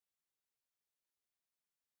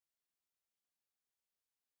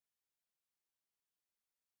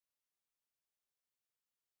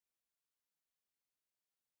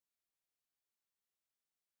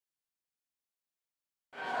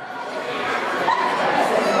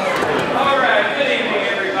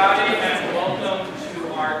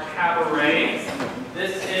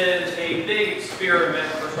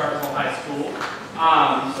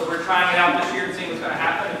So we're trying it out this year and seeing what's going to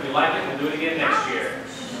happen. If we like it, we'll do it again next year.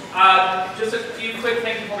 Just a few quick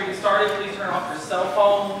things before we get started. Please turn off your cell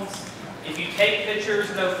phones. If you take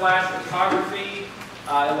pictures, no flash photography.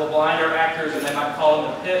 It will blind our actors and they might fall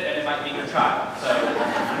in the pit and it might be your child. So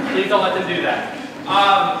please don't let them do that.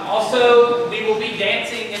 Also, we will be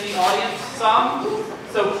dancing in the audience some.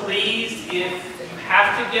 So please, if you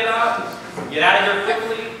have to get up, get out of here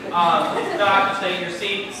quickly. If not, stay in your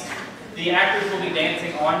seats. The actors will be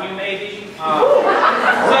dancing on you maybe. So,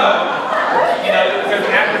 you know, if there's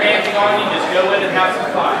an actor dancing on you, just go in and have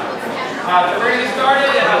some fun. So we're going to get started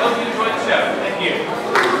and I hope you enjoy the show. Thank you.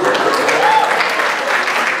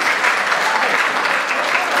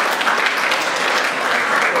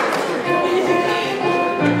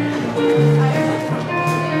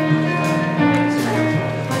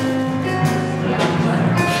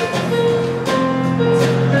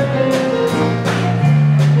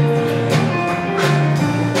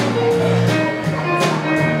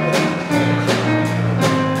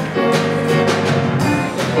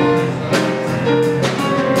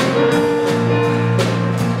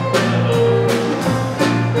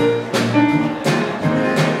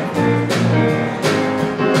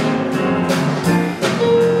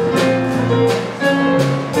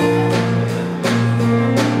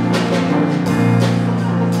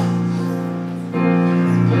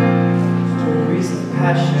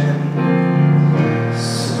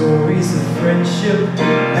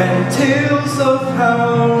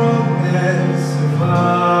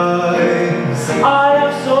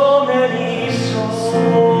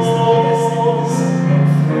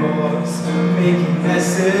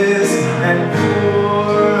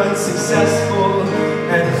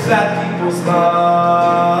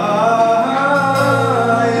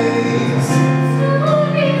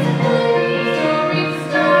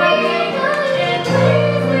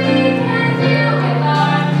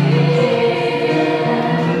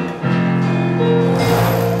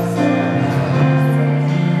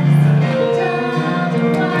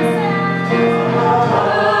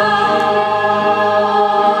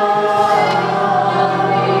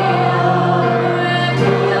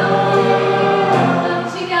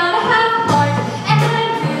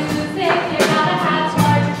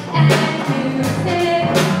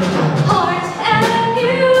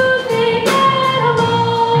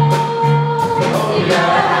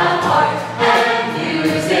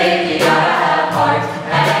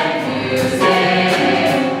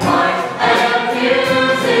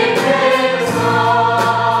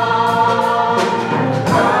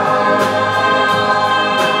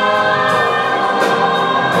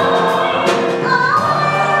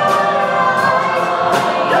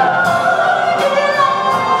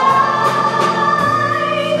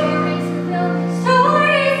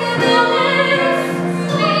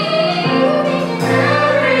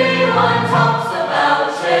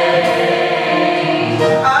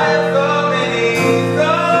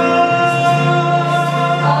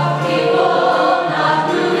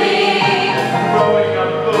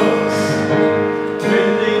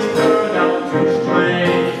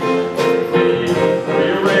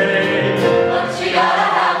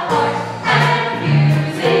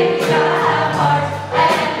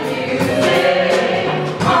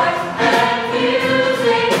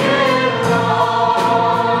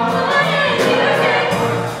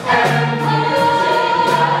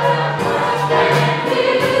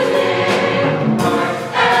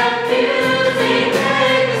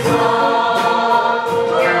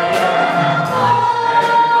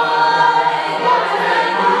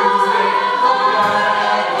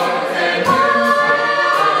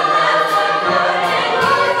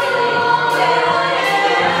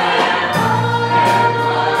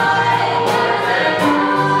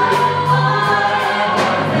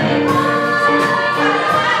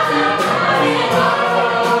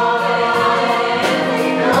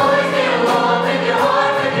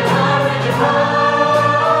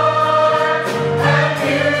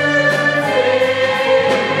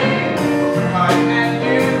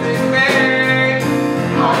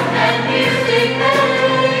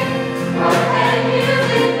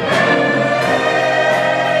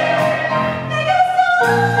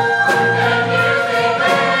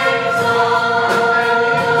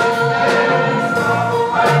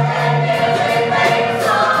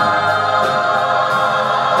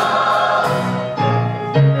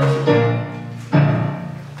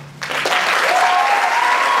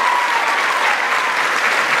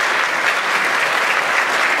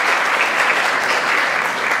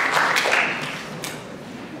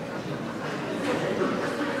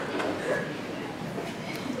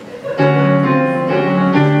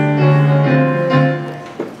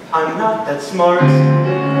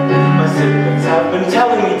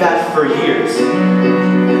 for years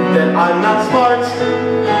that I'm not smart.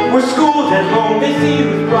 We're schooled at home, they see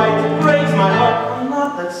who's bright. It breaks my heart, I'm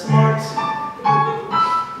not that smart.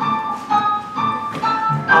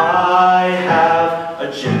 I have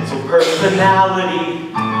a gentle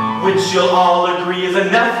personality, which you'll all agree is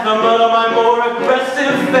anathema to my more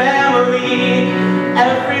aggressive family.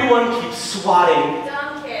 Everyone keeps swatting.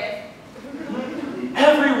 Dumb kid.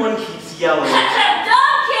 Everyone keeps yelling.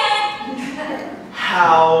 Dumb kid!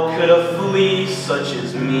 How could a flea such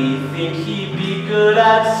as me think he'd be good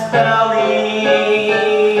at spelling?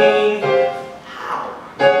 How?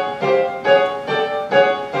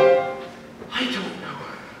 I don't know.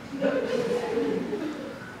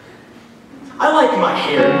 I like my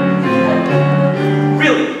hair.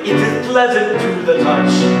 Really, it is pleasant to the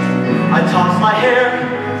touch. I toss my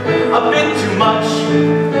hair a bit too much.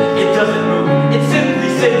 It doesn't move, it simply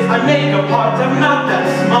sits. I make a part, I'm not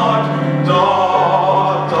that smart.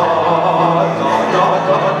 Da, da, da,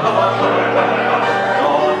 da, da, da,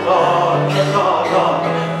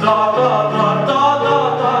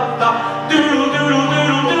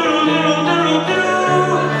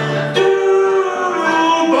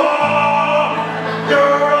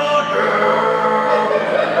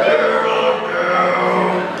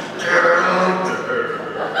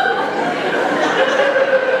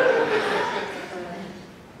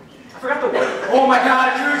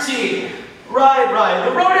 Right.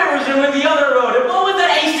 The road originally the other road. And what was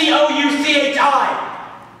that A-C-O-U-C-H-I?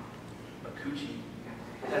 A coochie.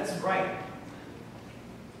 That's right.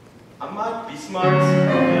 I might be smart.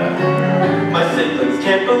 My siblings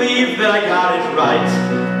can't believe that I got it right.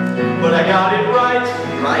 But I got it right?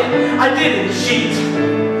 I didn't cheat.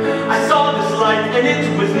 I saw this light and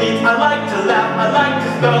it was neat. I like to laugh, I like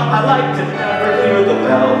to spell, I like to never hear the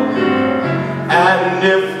bell. And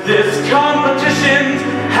if this competition's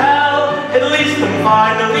hell, at least I'm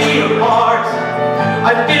finally apart.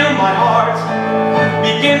 I feel my heart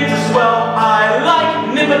begin to swell. I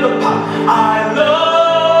like nip of the pop. I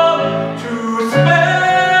love to spell.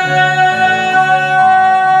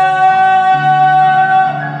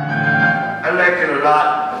 I like it a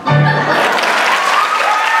lot.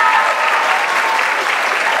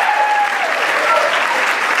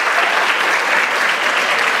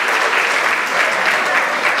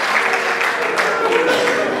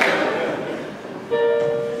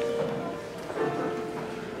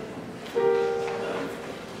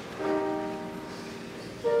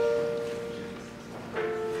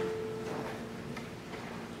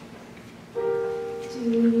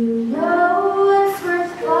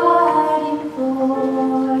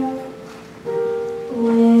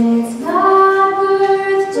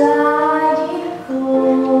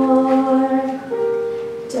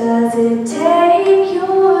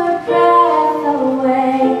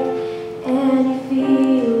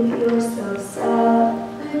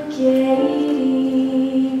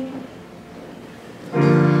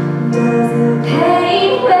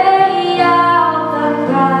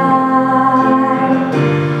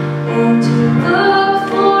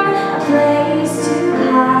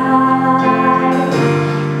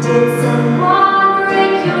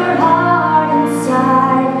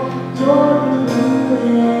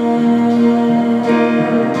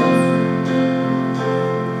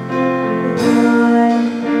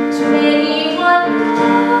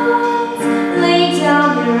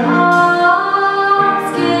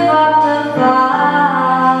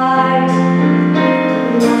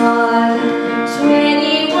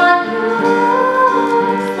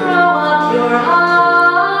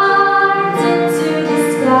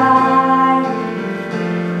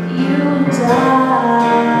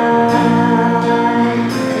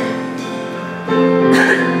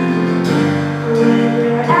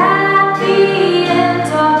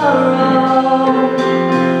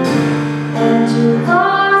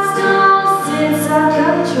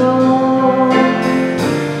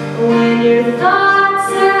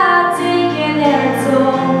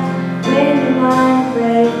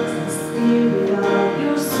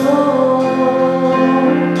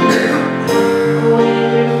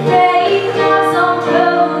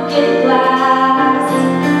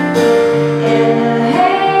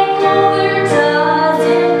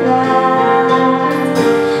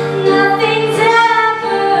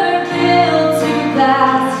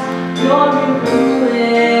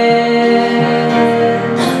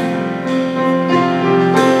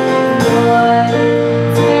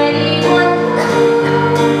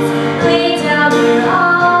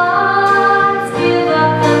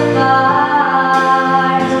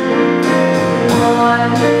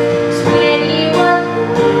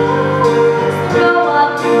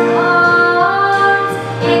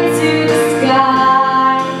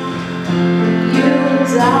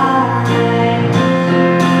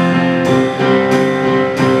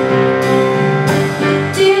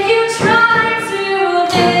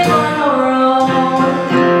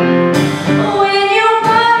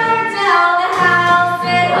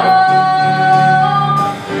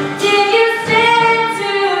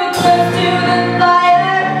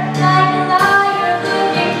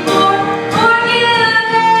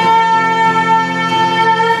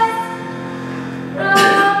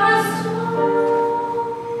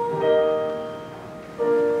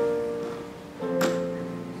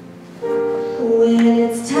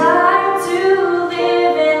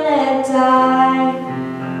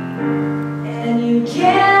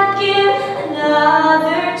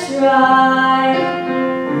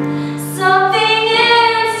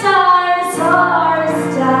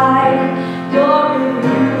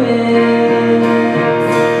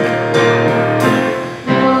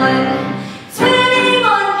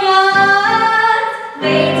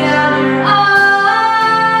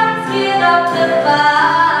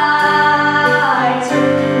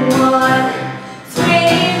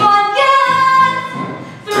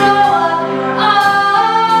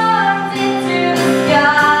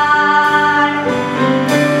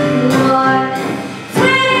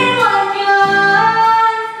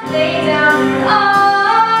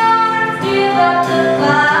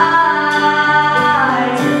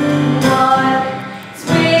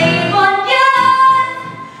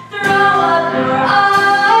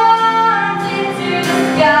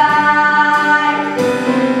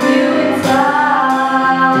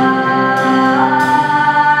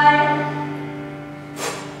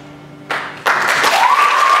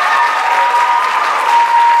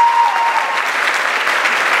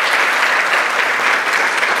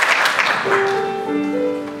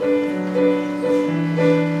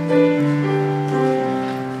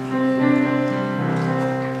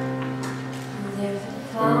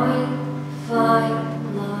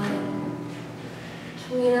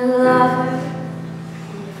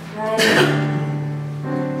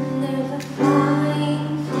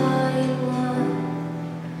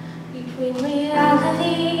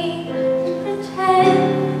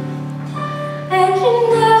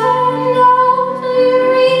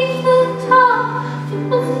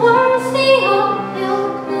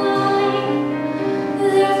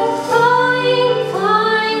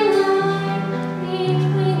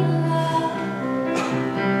 Between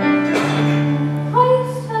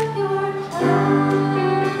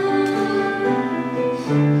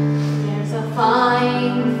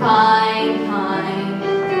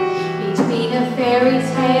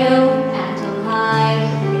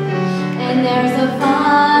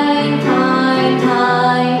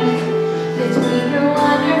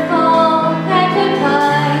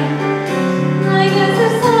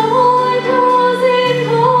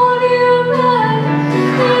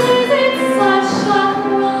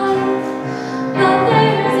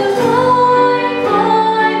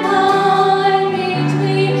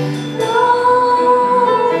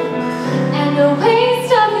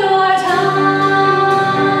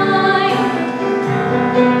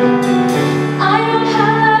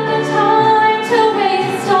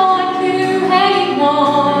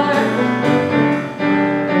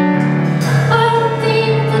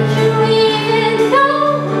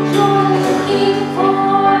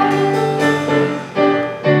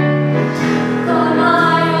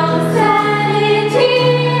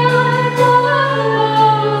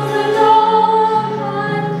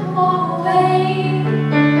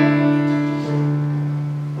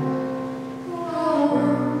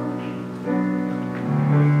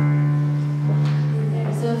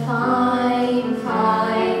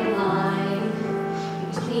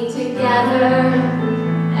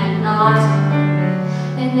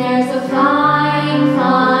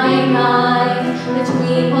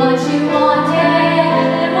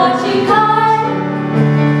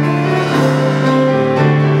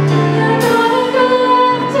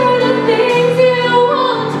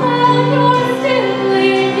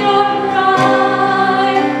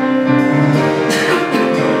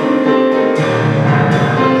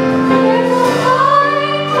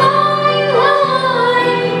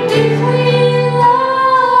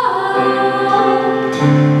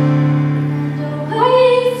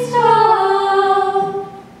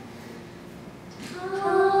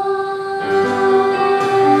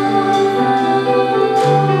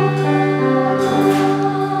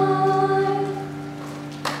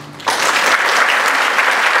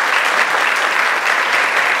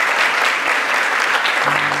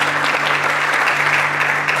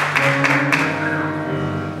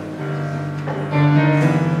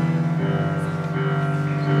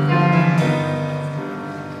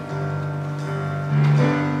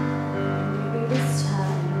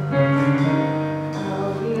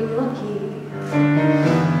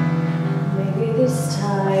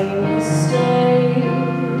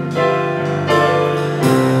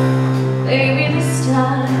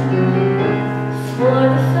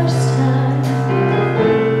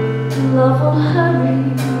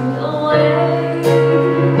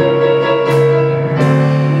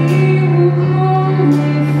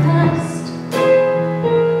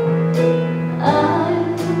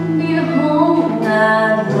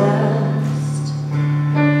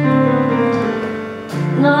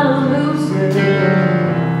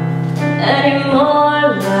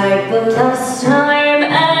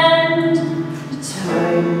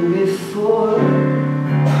before.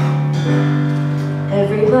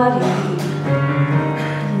 Everybody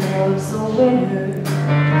loves a winner,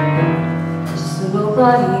 so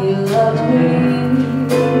nobody loved me.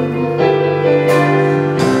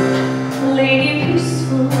 Lady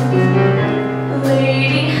peaceful,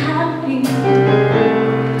 lady happy,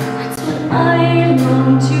 that's what I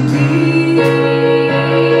long to be.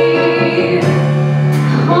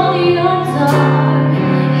 All the odds are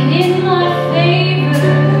in my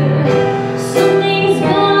favor, something's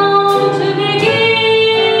bound to begin.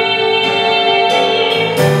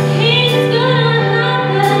 It's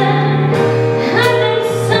gonna happen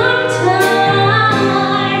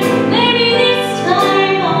sometime. Maybe this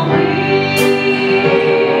time I'll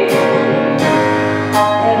win.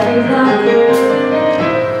 Everybody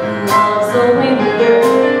loves a winner,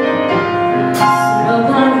 so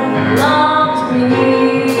nobody loves me.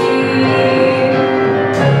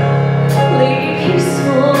 Lady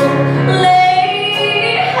peaceful,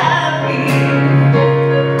 lady happy,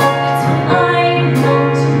 that's what I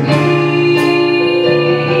want to be.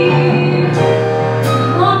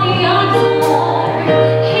 All the odds are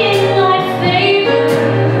in my favor,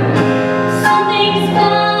 something's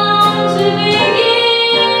bound to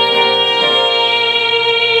begin.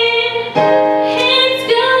 It's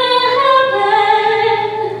gonna happen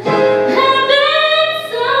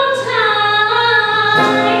sometime.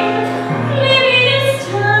 Maybe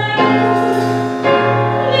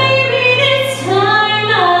this time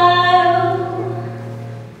I'll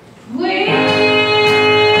win.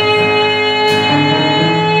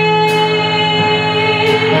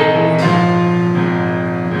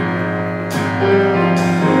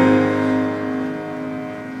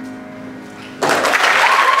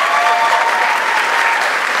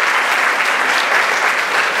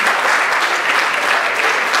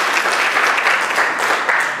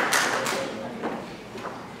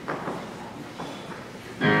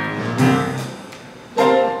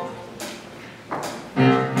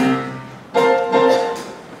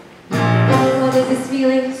 What is this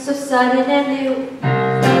feeling so sudden and new?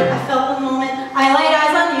 I felt the moment I laid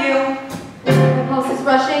eyes on you. My pulse is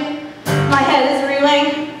rushing, My head is reeling.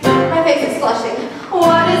 my face is flushing.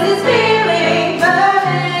 What is this feeling?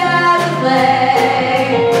 Burning as a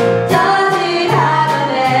flame. Does it have a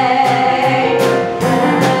name?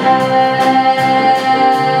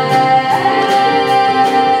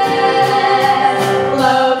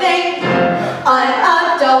 Loathing,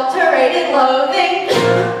 unadulterated loathing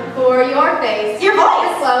For your face, Your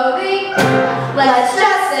voice. clothing, Let's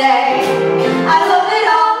just say I love it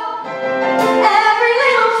all. Every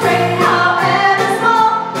little trait, however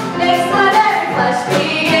small, makes my very flesh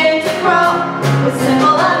begin to crawl. With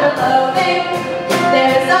simple utter loathing,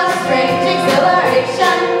 there's a strange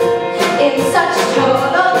exhilaration in such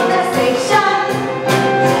total detestation.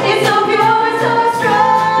 It's so pure, so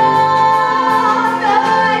strong. Though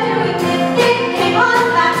I do admit it came on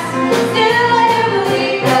fast, still I do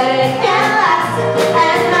believe that it can last.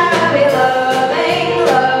 And I will be loving,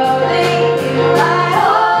 loving you my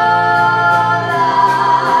whole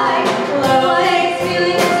life. Loathing,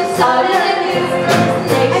 feeling so sudden and new.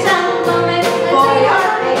 Take some moment for your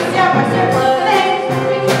face, your breast, your clothing.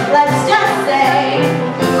 Let's just say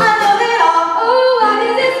I love it all. Oh, what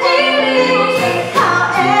is this feeling?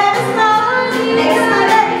 However small, makes my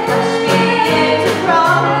very flesh begin to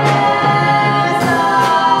crawl.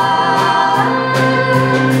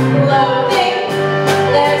 Loathing,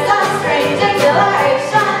 there's a strange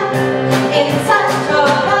exhilaration in such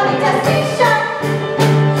total detestation.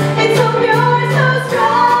 It's so pure, so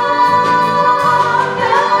strong.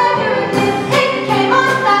 Though I do admit it came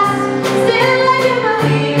on fast, still I do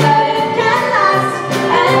believe that it can last.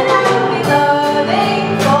 And I will be loving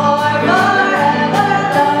forever,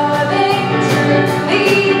 loving truly,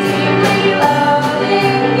 deeply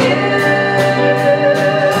loving you.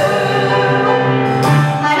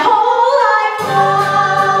 My whole life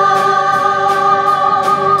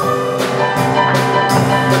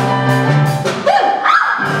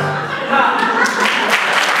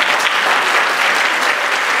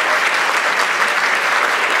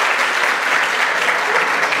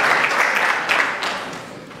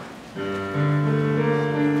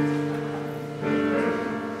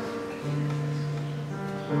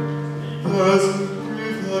There's a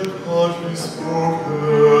grief that can't be spoken.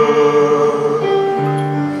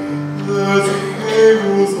 There's a pain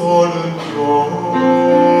goes on and on.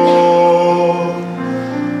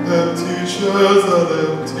 Empty chairs and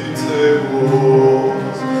empty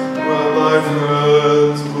tables, where my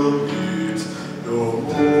friends will meet no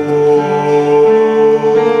more.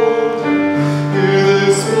 Here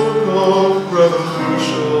they spoke of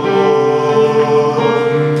revolution.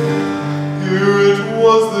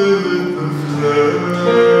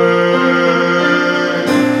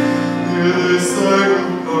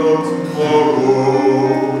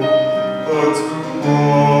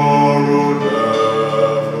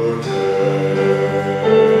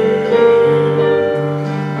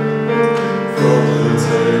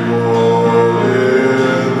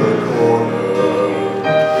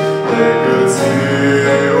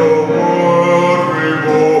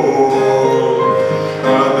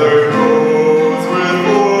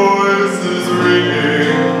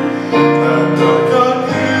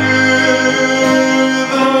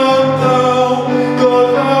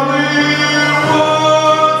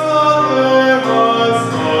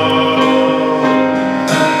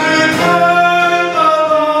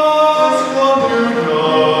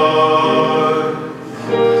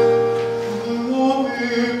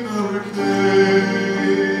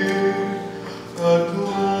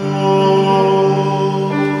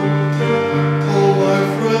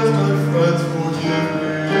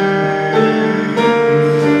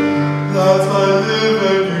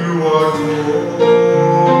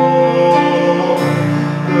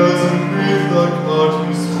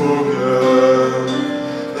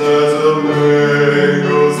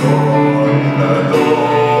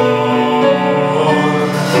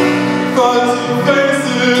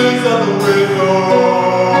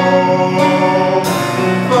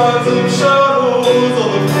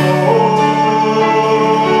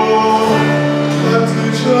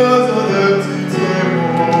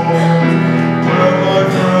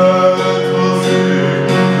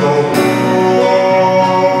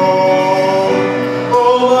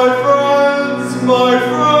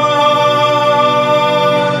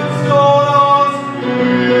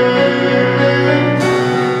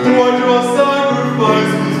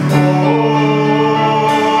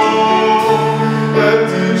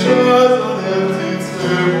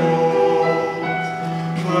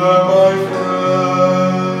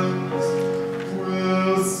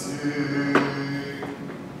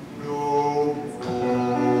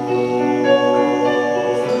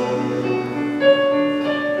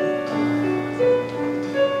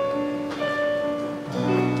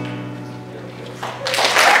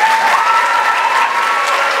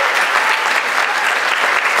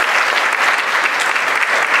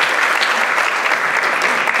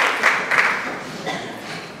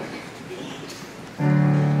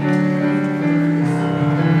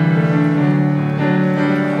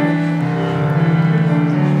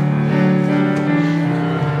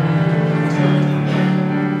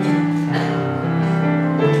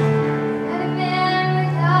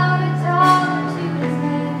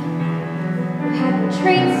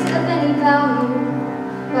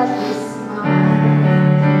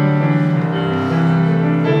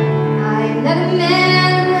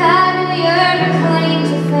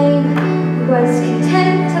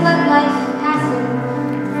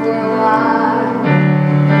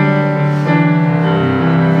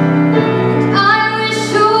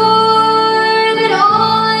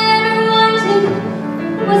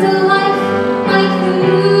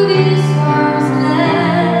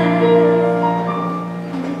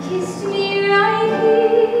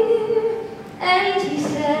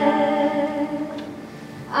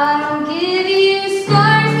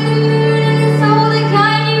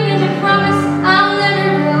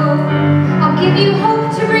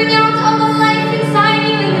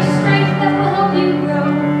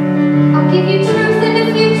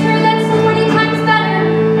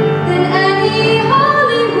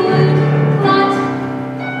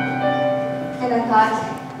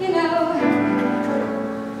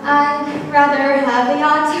 rather have a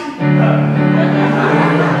yacht.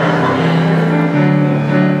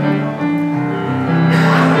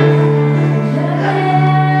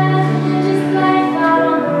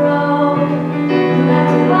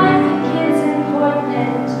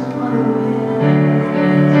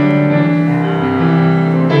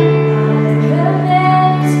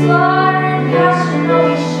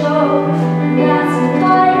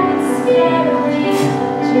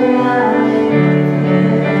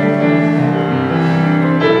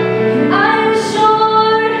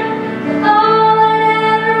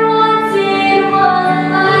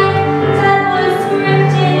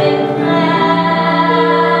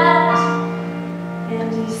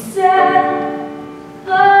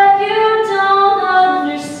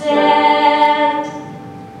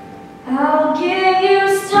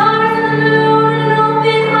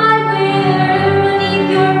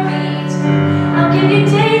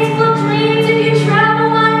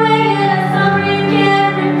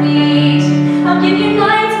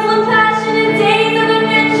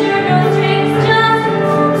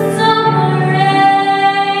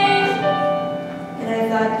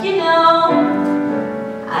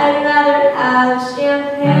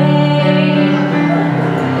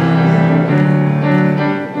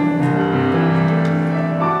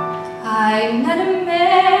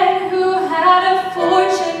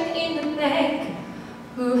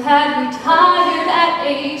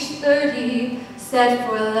 Set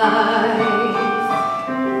for life.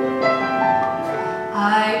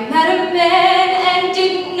 I met a man and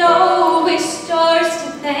didn't know which stars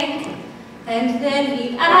to thank, and then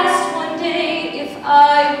he asked one day if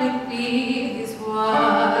I would be his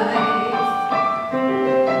wife.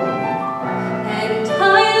 And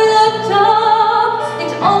I looked up,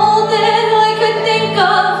 and all that I could think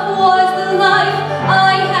of was the life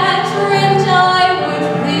I had dreamed I would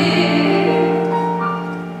live.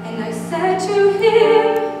 And I said to him,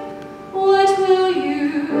 what will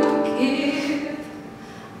you give?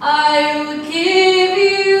 I will give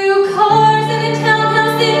you cars and a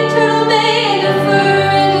townhouse in Turtle Bay and a fur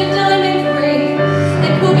and a diamond ring.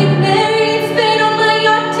 And we'll get married in Spain on my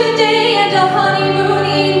yacht today.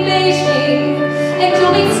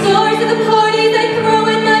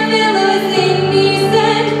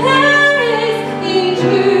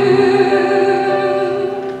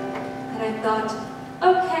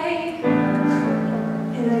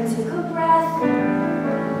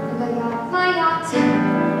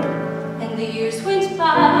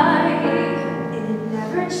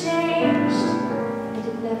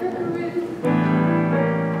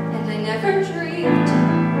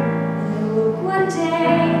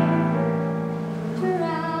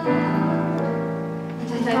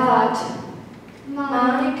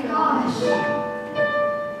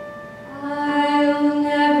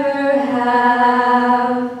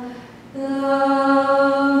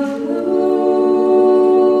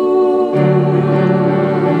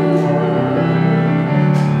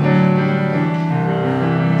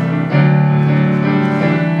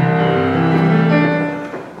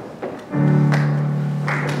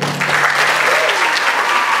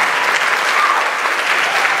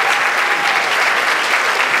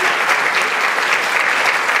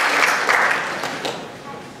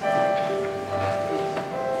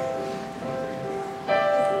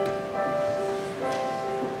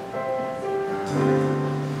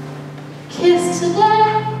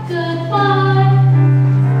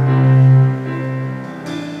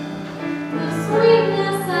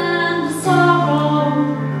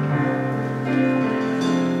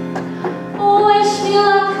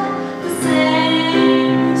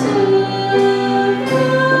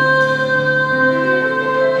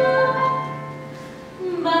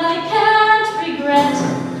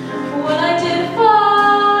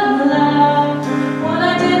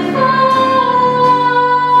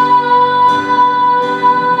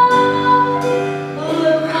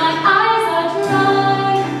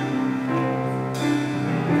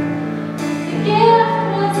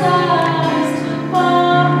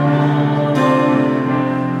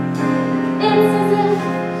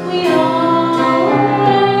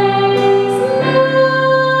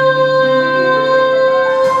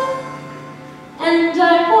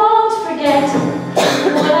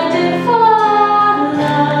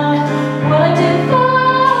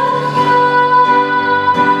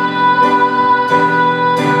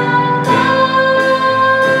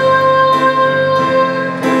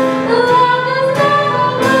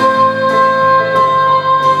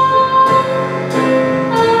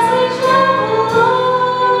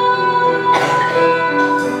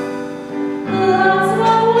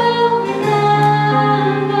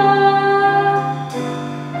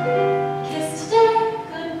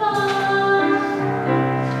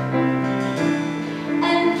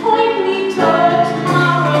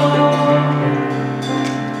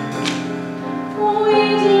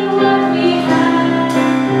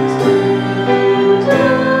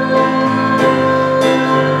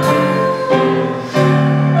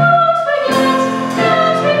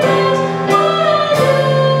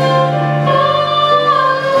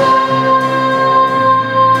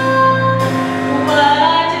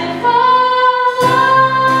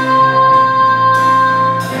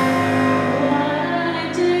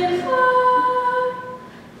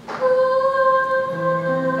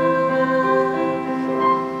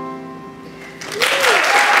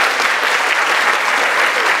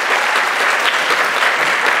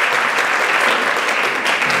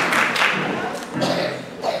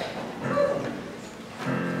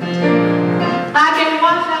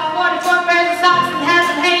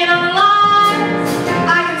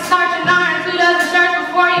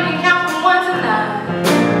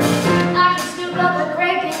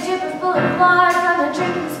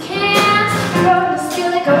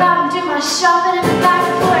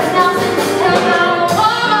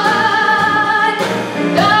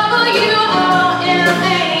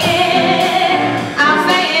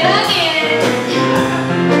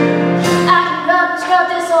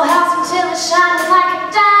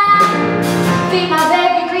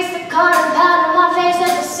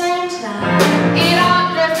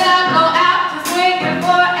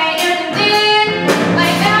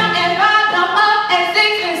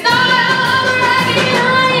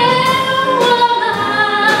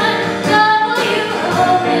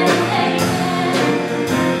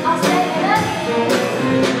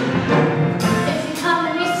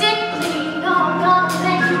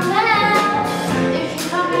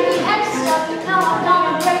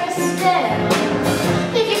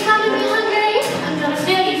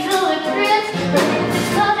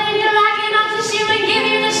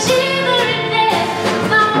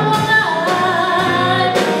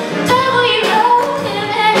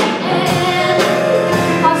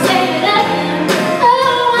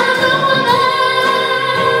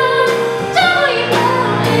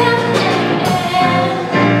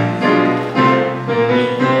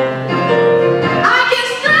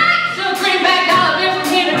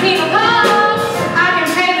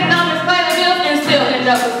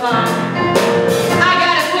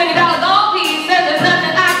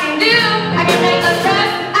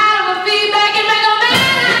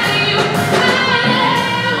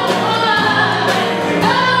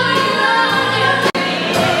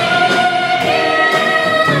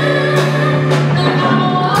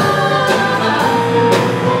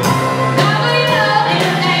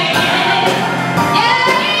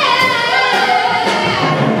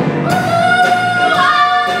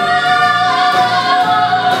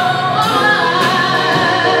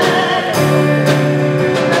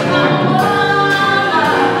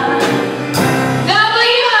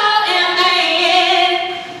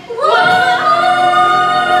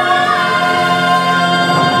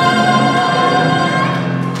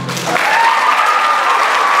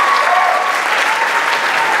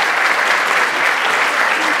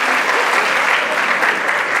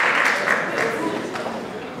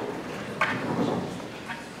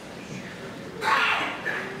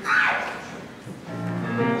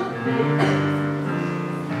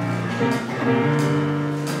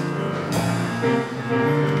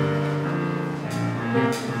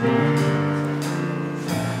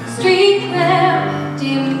 pale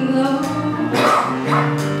dim glow.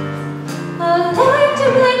 I like to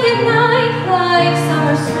blink at night like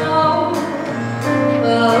summer snow.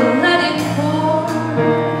 Well, let it pour.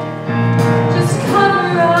 Just cover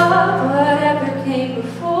up whatever came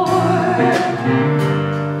before.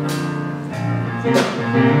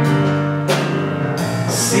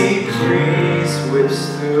 Sea breeze whips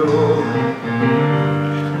through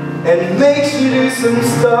and makes you do some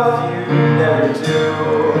stuff you never do.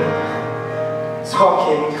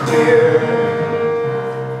 Talking clear.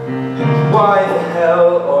 And why the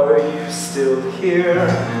hell are you still here?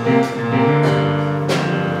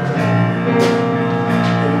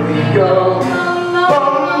 And we go bum bum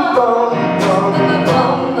bum bum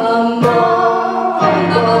bum bum bum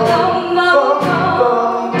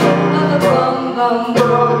bum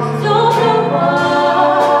bum. Don't know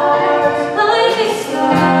why I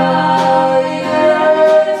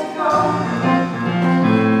decided to come.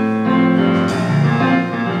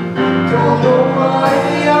 Don't know why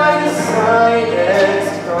I decided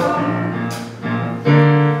to come.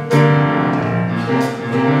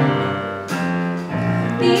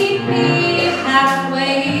 Meet me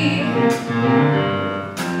halfway.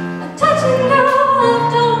 A touch and go,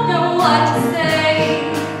 don't know what to say.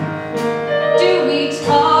 Do we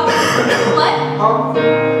talk? What?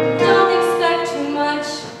 Don't expect too much,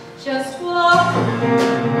 just walk.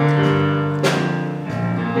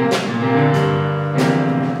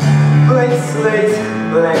 Blank slate,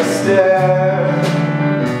 blank stare.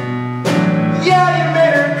 Yeah, you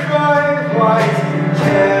made her cry, why do you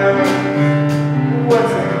care?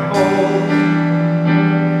 What's it cold?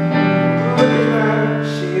 Look at her,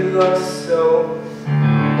 she looks so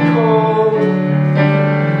cold.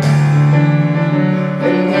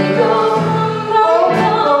 And we go bum bum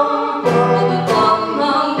bum bum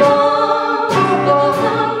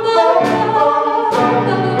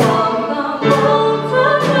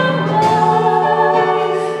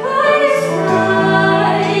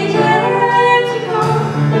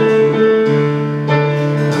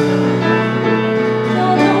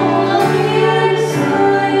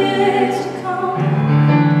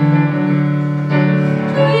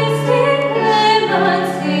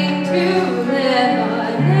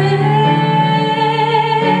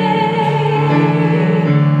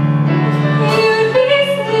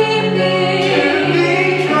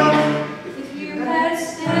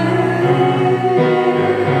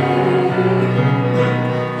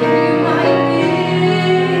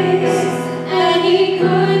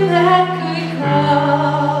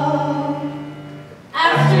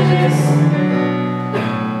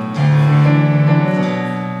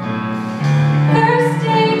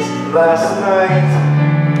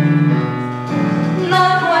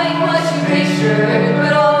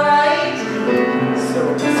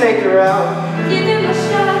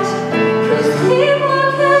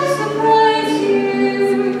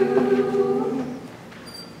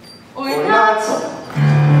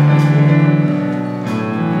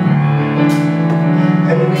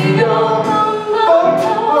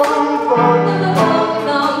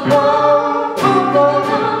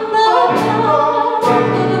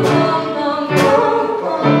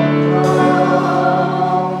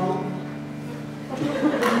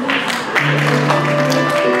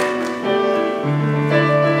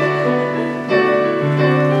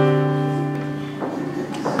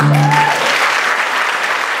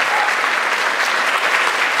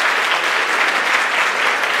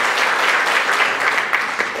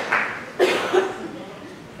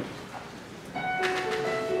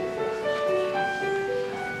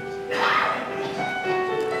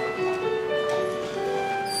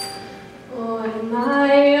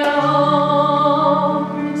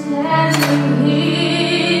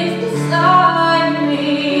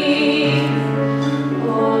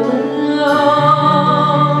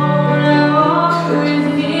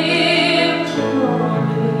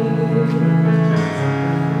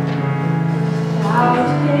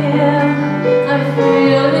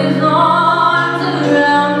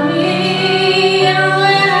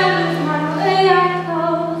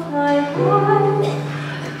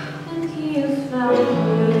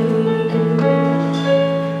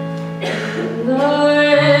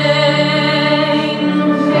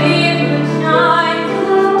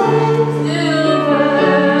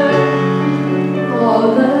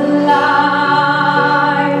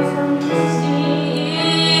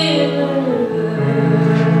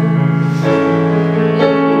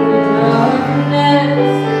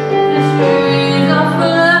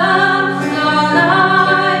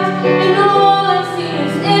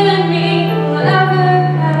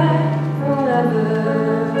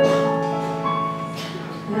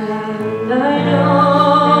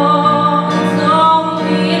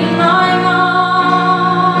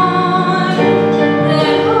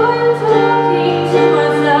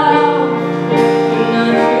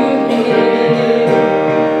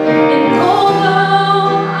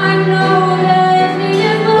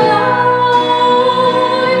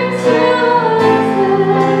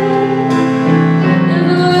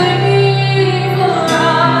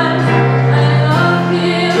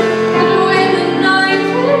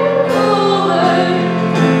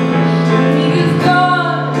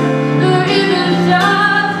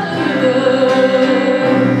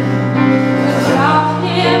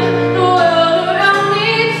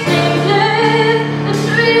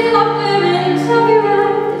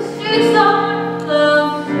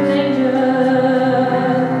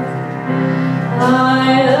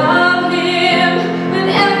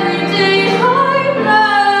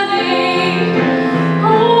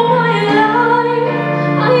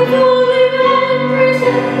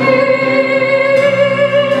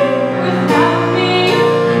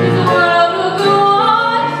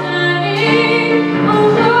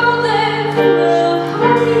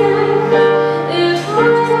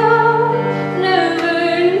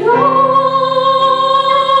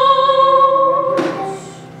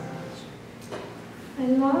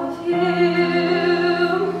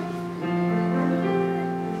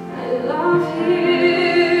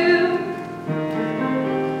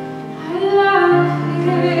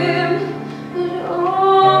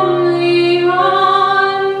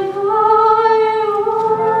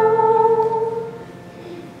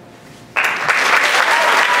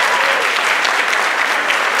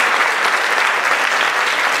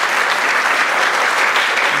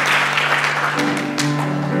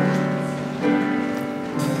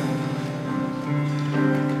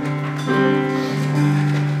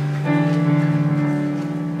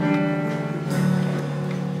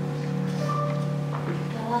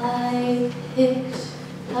picked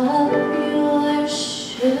up your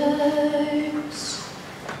shirts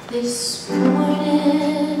this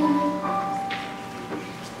morning.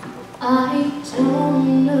 I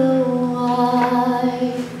don't know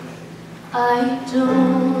why. I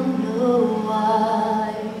don't know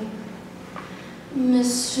why.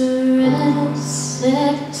 Mr. Reynolds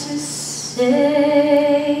said to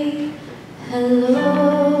say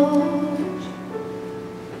hello.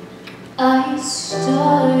 I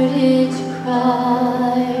started to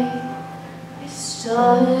cry. I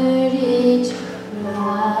started to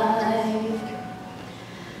cry.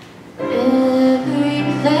 Every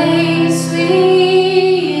place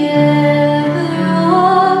we ever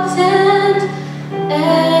walked and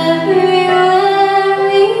everywhere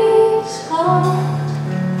we talked,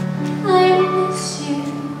 I miss you.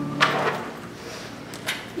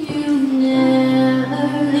 You never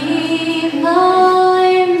leave my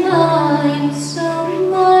mind. So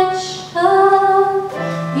much of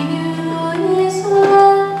you is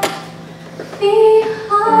left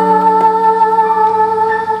behind.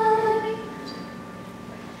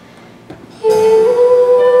 You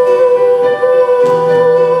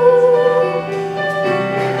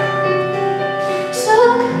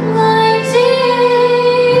took my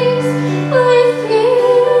days with you.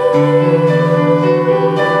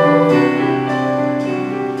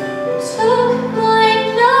 Took my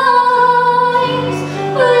nights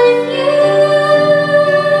with you.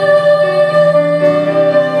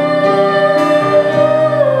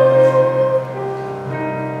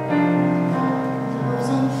 Those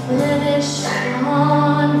unfinished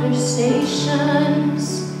conversations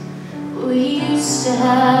we used to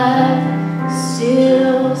have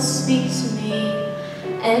still speak to me,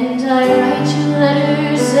 and I write you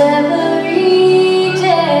letters every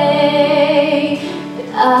day that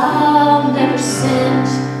I'll never send,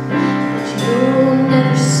 that you'll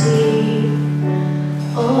never see.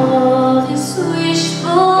 All this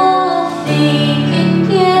wishful thinking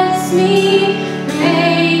gets me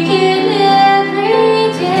breaking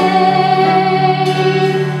every day.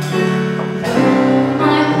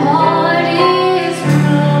 My heart is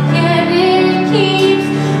broken, it keeps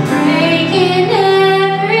breaking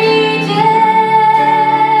every day.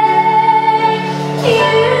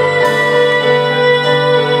 You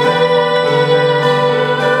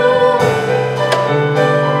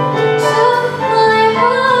took my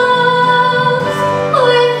hopes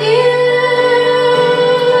with you.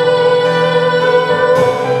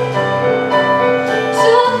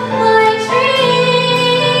 Took my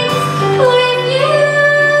dreams with you.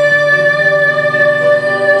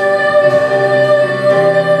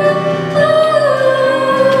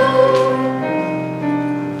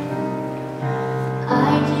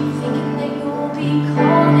 I keep thinking that you'll be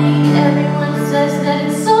calling. Everyone says that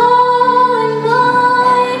it's all in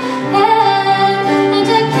my head, and I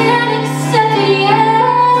can't accept it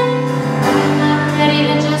yet. I'm not ready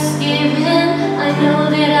to just give in. I know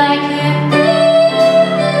that I can't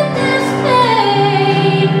live in this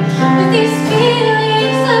pain with these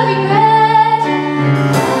feelings of regret.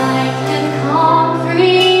 I can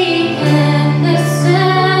comprehend this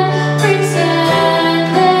and pretend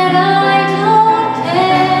that I don't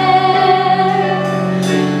care.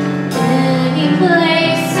 Any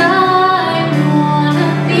place I wanna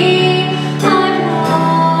be, I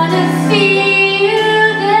wanna see you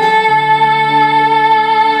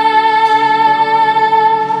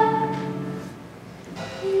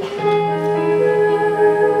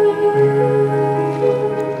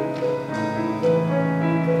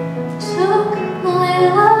took my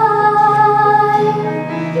life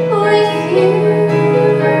with you.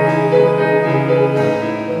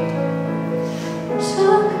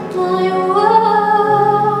 Took my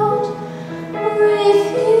world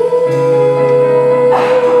with you.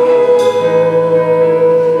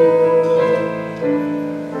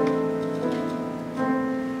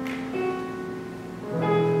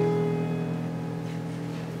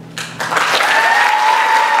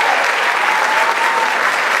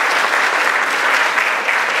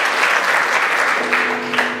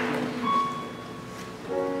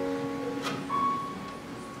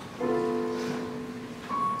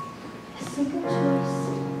 A single choice,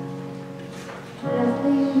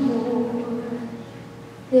 nothing more.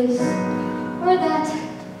 This or that,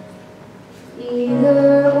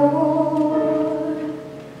 either or.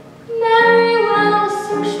 Marry well,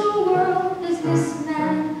 social world,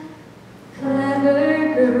 businessman,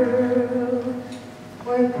 clever girl.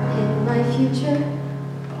 Work in my future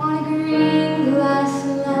on a green glass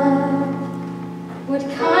love. What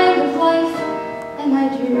kind of life am I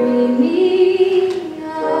dreaming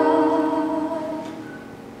of?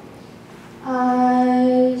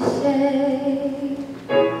 I say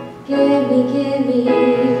gimme, gimme.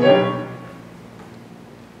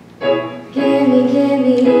 Gimme,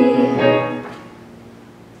 gimme.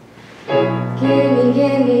 Gimme,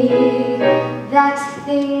 gimme. That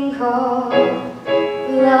thing called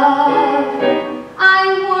love. I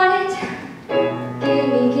want it.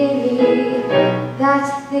 Gimme, gimme. That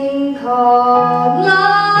thing called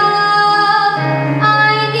love. I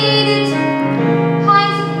need it.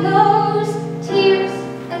 Highs and lows, tears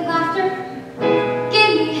and laughter.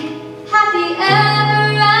 Gimme happy ever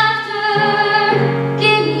after.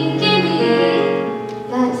 Gimme, gimme.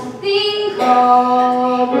 That thing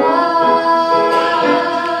called love.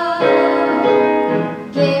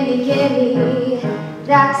 Gimme, gimme.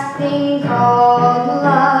 That thing called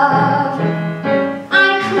love. I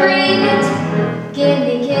crave it.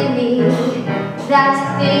 Gimme, gimme. That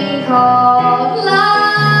thing called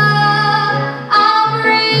love. I'll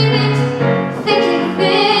bring it. Thick and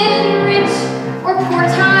thin, rich or poor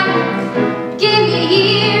time. Gimme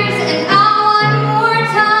years and I want more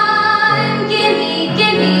time. Gimme,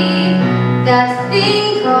 gimme. That thing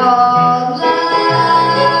called love.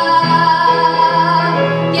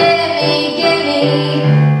 Gimme, gimme.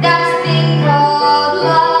 That thing called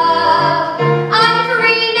love. I'm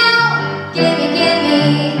free now. Gimme, gimme.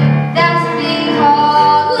 That thing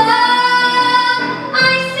called love. I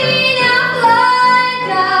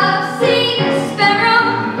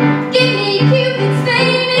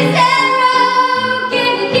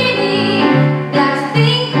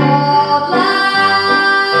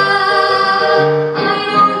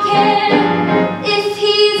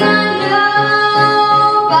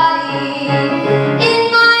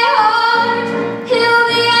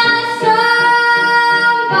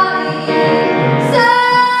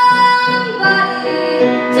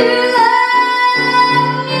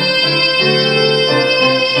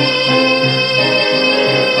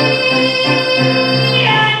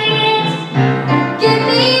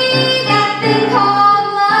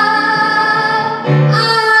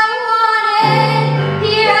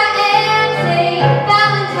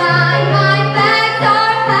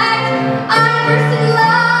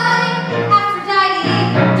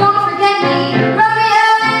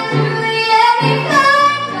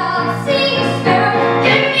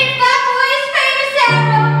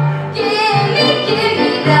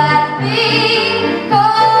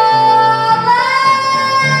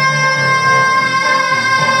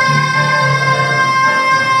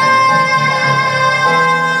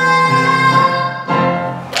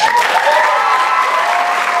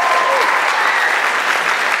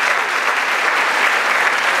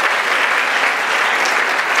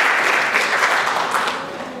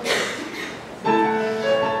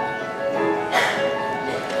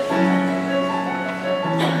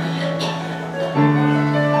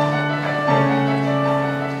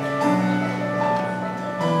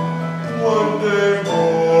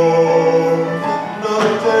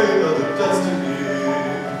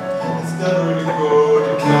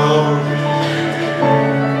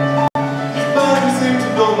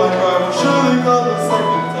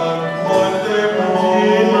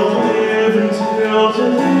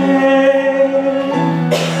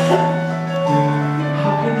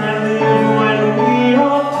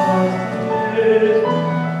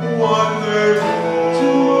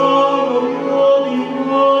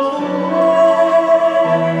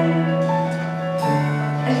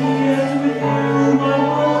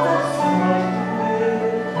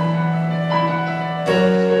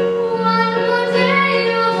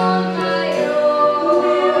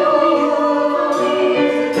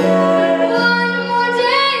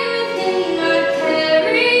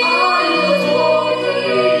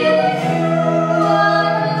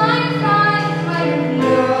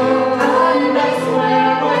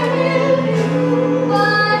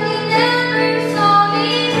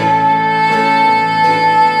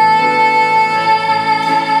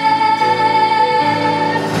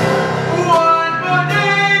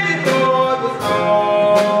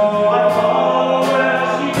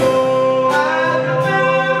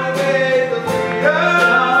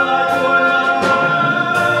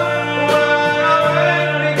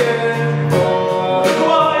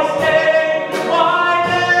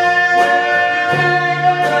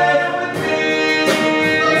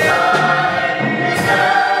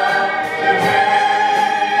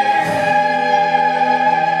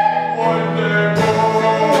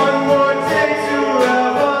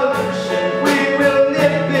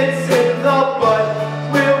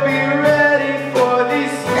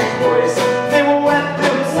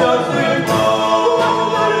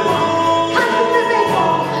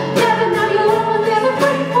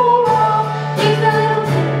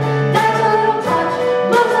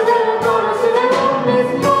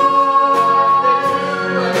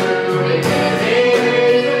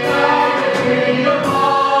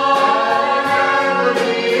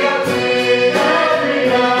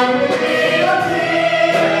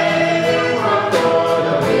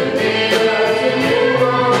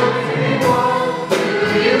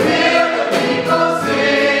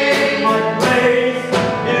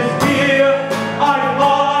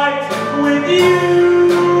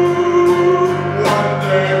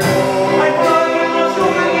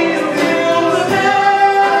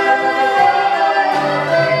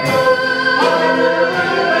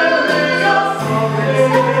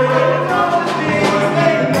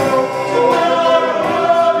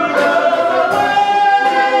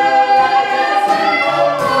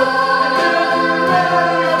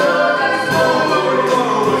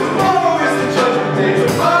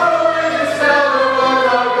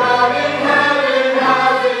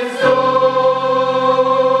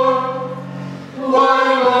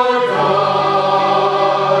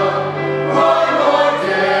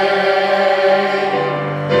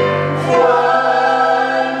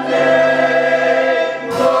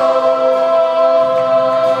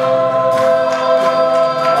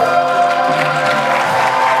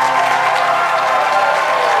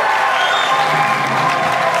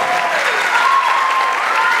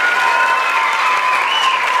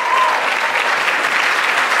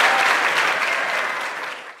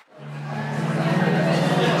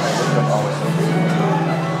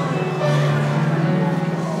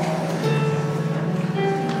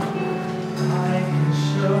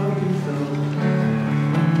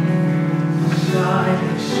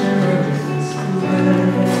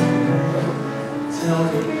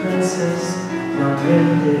glasses, long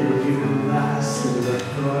and did you last, and let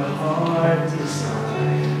your heart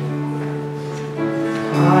decide.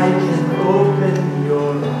 I can open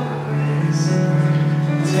your eyes,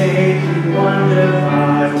 take you wonder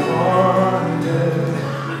by wonder,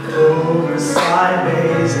 over,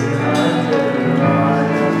 sideways, and under, on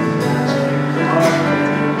a magic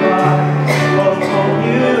carpet ride, of whole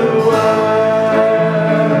new world,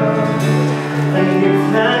 a new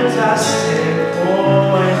fantastic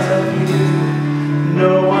point of view.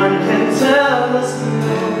 No one can tell us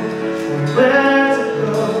no, where to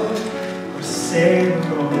go, or say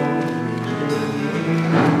we're only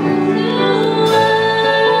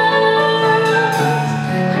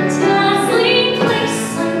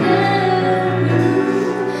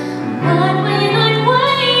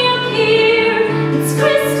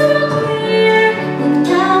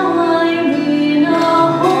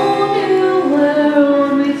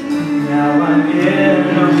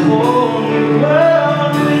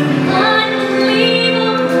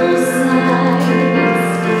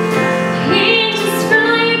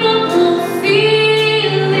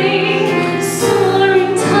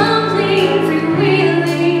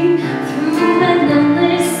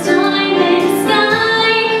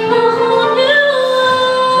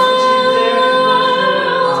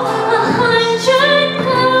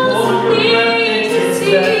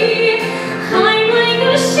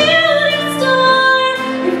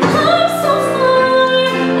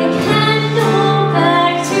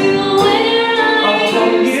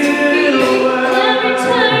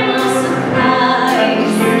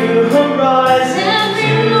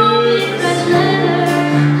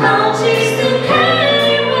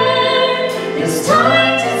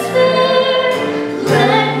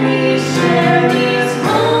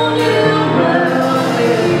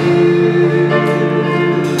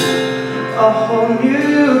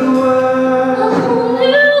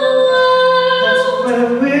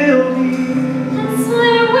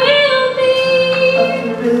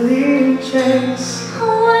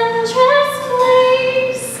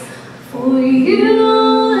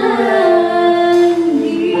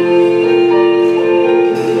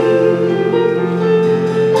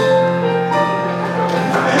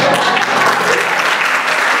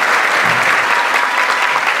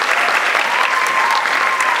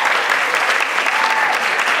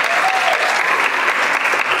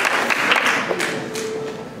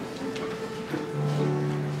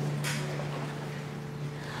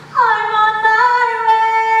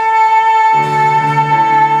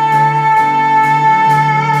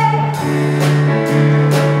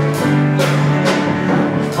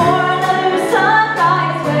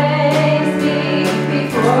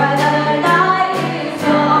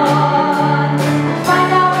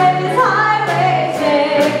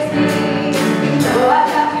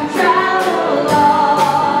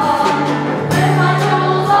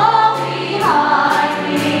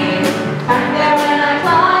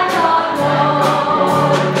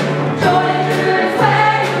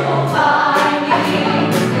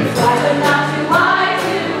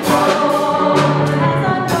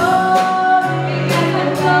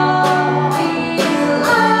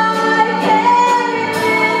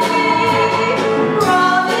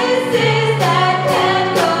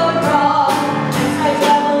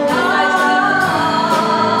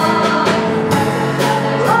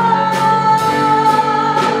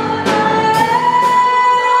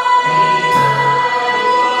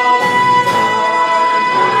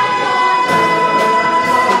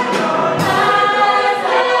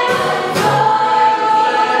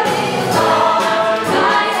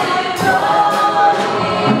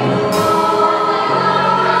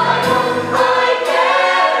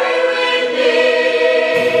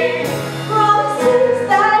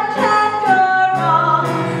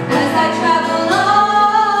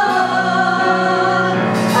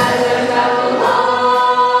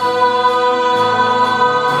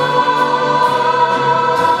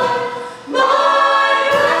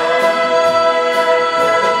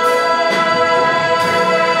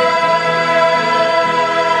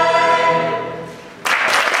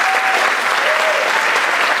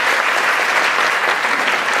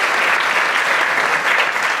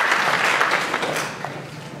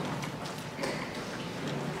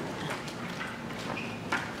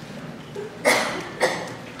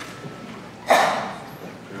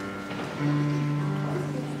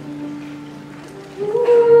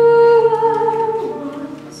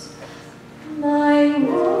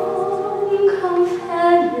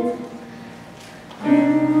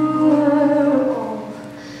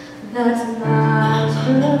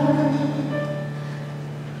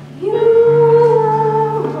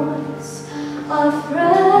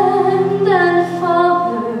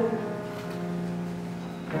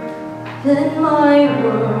then my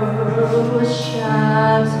world was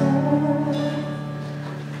shattered.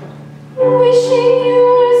 Wishing you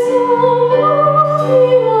were so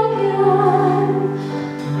again,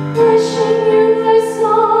 wishing you were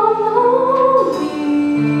so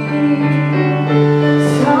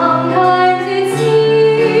sometimes it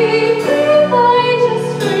seems if I just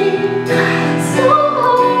dream,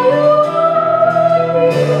 somehow you're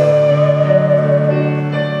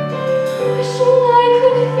wishing I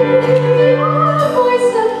could hear your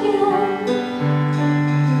voice again,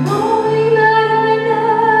 knowing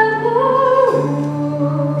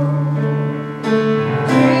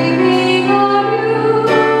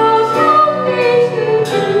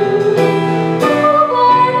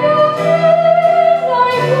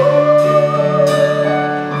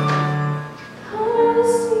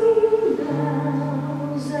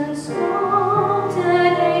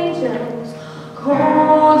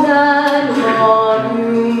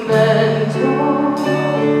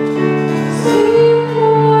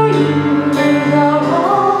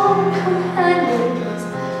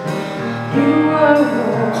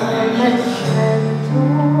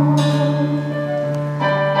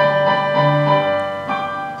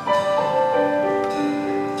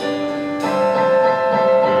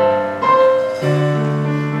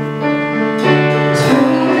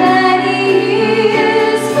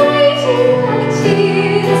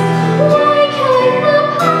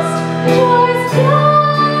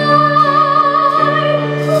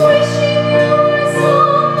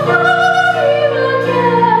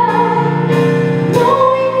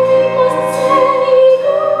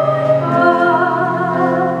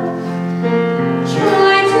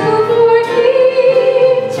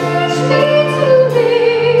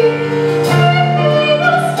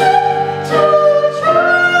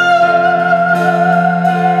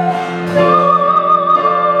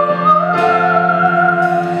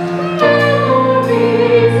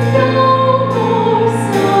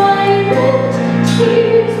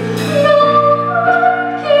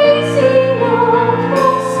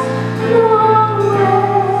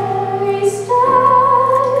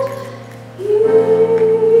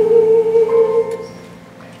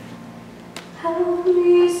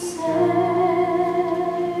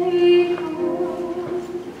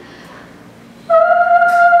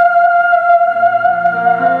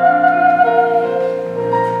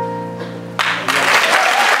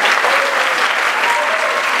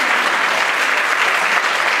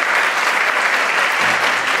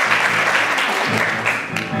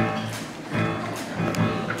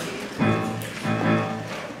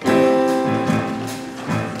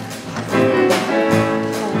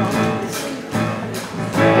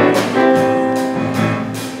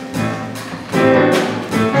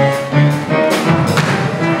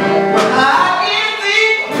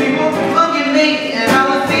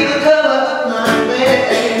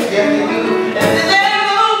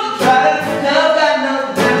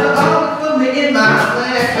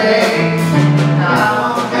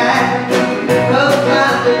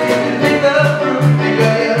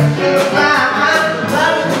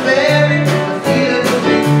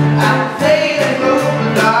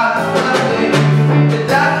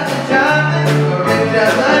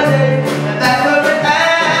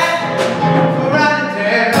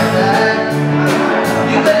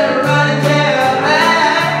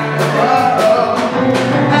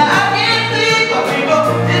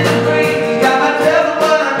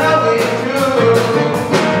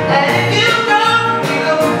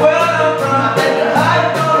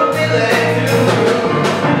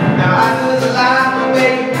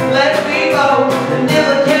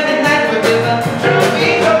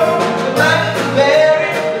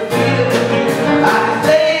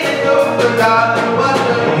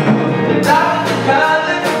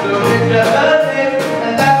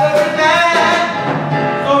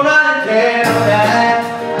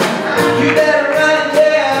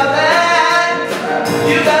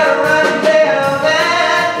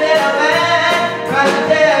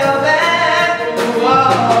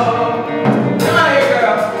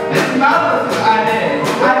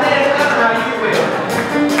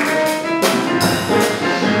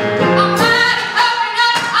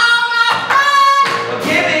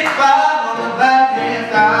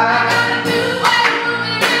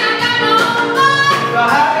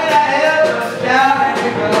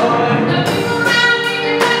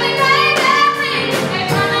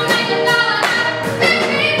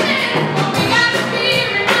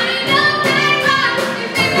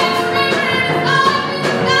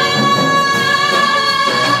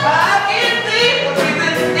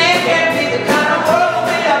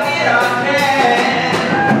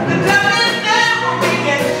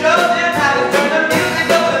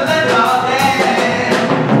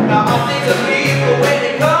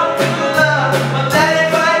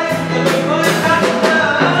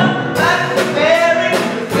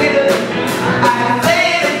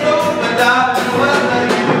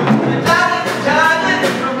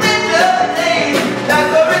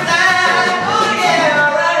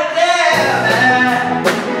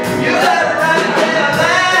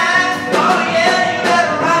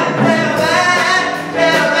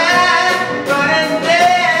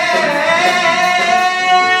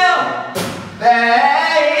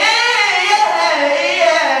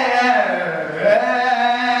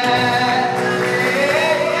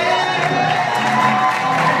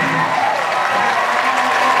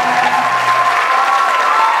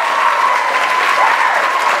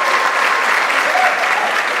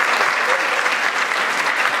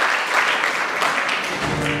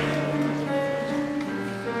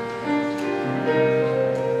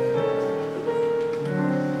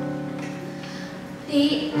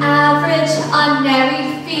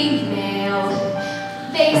unmarried female,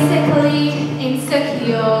 basically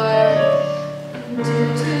insecure,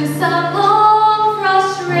 due to some long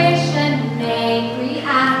frustration may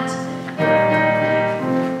react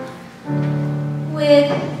with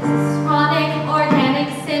chronic organic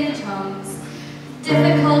symptoms,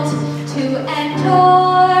 difficult to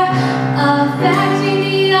endure, affecting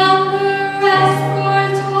the upper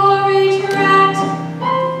respiratory tract.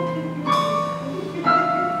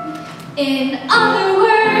 In other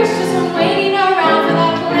words, just from waiting around for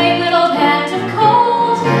that plain little band of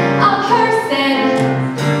cold, a person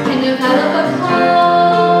can develop a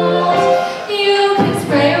cold. You can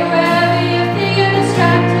spray her wherever you think you're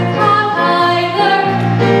distracted, how high lurk.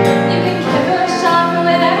 You can give her a shot for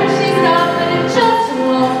whatever she's got, but it just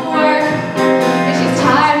won't work. If she's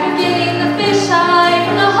tired of getting the fisheye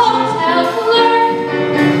from the hotel clerk,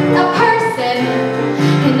 a person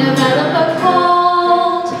can develop a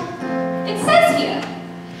cold. It says here,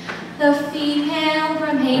 the female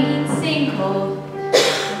remaining single,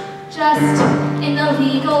 just in the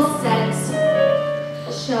legal sense,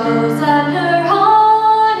 shows a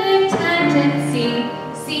neurotic tendency,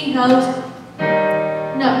 see note,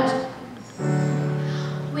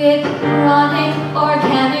 with chronic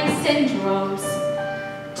organic syndromes,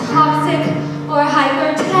 toxic or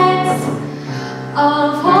hypertense,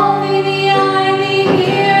 of only the eye, the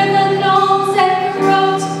ear, the nose, and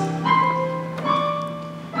throat.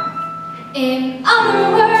 In other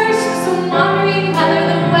words, just wondering whether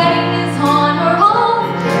the wedding is on or off,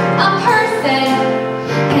 a person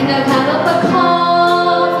can develop a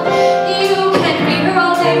cold. You can feed her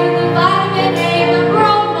all day with the vitamin A and the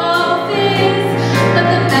bromo fizz, but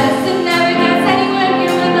the medicine never gets anywhere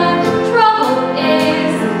near where the trouble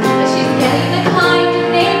is. But she's getting the kind of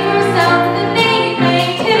name for herself, and the name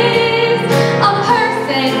ain't his. A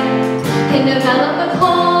person can develop a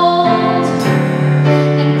cold.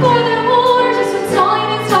 And furthermore, just installing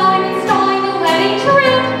the wedding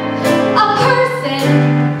trip, a person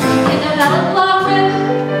can develop love grip.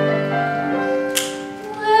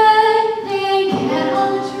 When they get on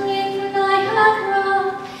the train for Niagara,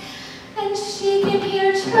 and she can hear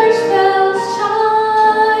church bells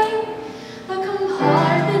chime, the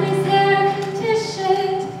compartment is air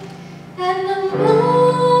conditioned, and the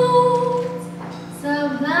moon's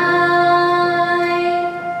sublime.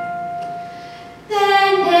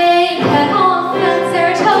 Then they get off at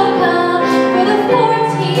Saratoga for the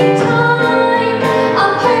 14th time. A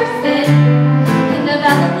person can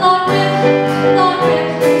develop long grip,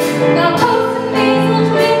 the post and nasal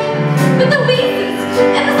drip, with the wheezes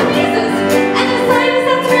and the squeezes and the sinus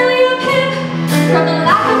that's really a pip, from the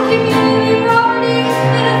lack of community property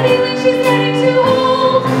and a feeling she's getting too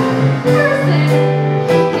old. Person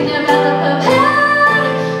can develop a bad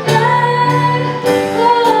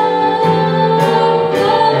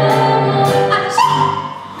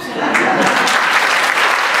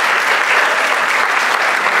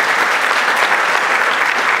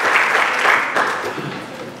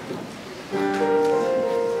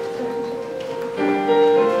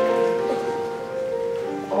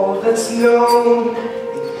All that's known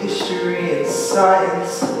in history and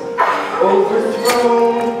science,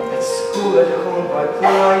 overthrown at school, at home by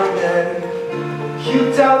blind men. You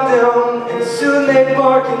doubt them, and soon they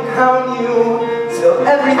bark and hound you, till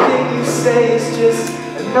everything you say is just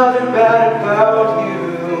another bad about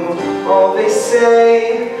you. All they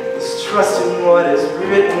say is trust in what is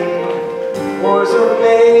written. Wars are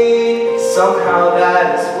made, somehow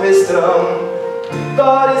that is wisdom.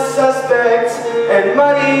 Thought is suspect, and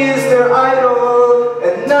money is their idol,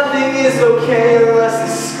 and nothing is okay unless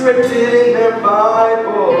it's scripted in their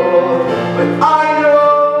Bible. But I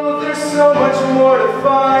know there's so much more to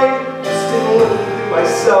find, just in looking through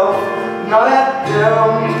myself, not at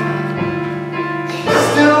them.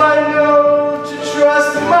 Still I know to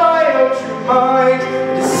trust my own true mind,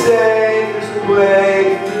 and to say there's a way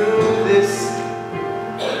through this.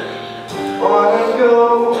 On I go,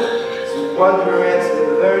 to wonder and to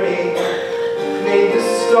learning, name the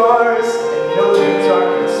stars and know their dark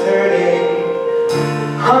returning.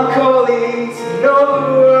 I'm calling to know the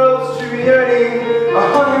world's true yearning, a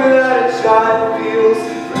hunger that a child feels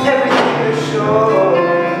for everything they're shown.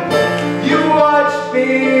 You watch me,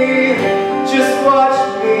 just watch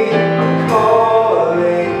me, I'm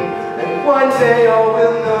calling, and one day all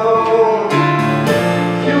will know.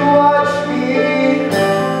 You watch me,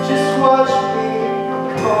 just watch me, I'm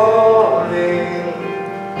calling.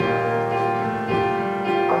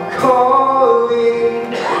 I'm calling,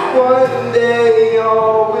 one day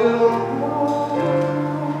all will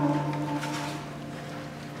know.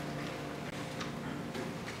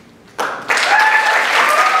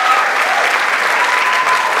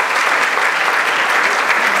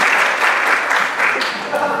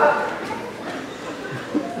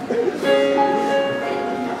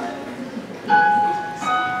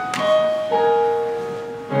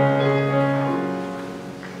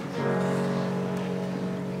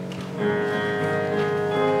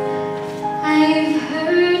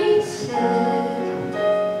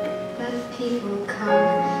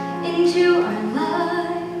 into our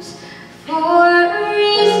lives for a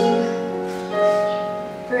reason,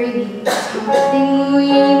 bringing something we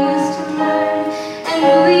must learn, and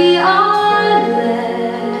we are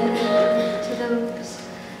led to those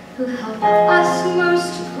who help us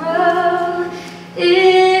most to grow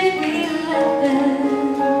if we let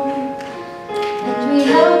them, and we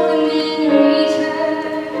help them in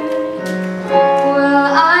return. Well,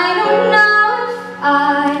 I don't know if I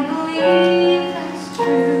believe that's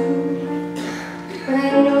true, but I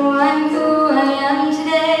know I'm who I am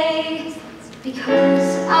today because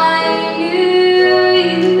I knew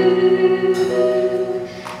you.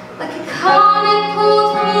 Like a comet pulled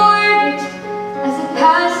from orbit as it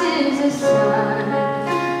passes the sun,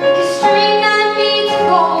 like a string that beats a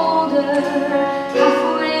boulder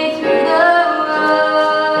halfway through the road.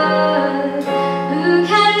 Who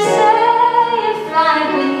can say if I've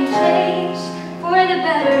been changed for the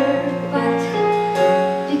better? But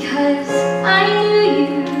because I knew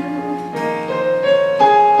you,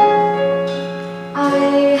 I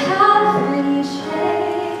have been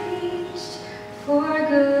changed for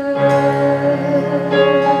good.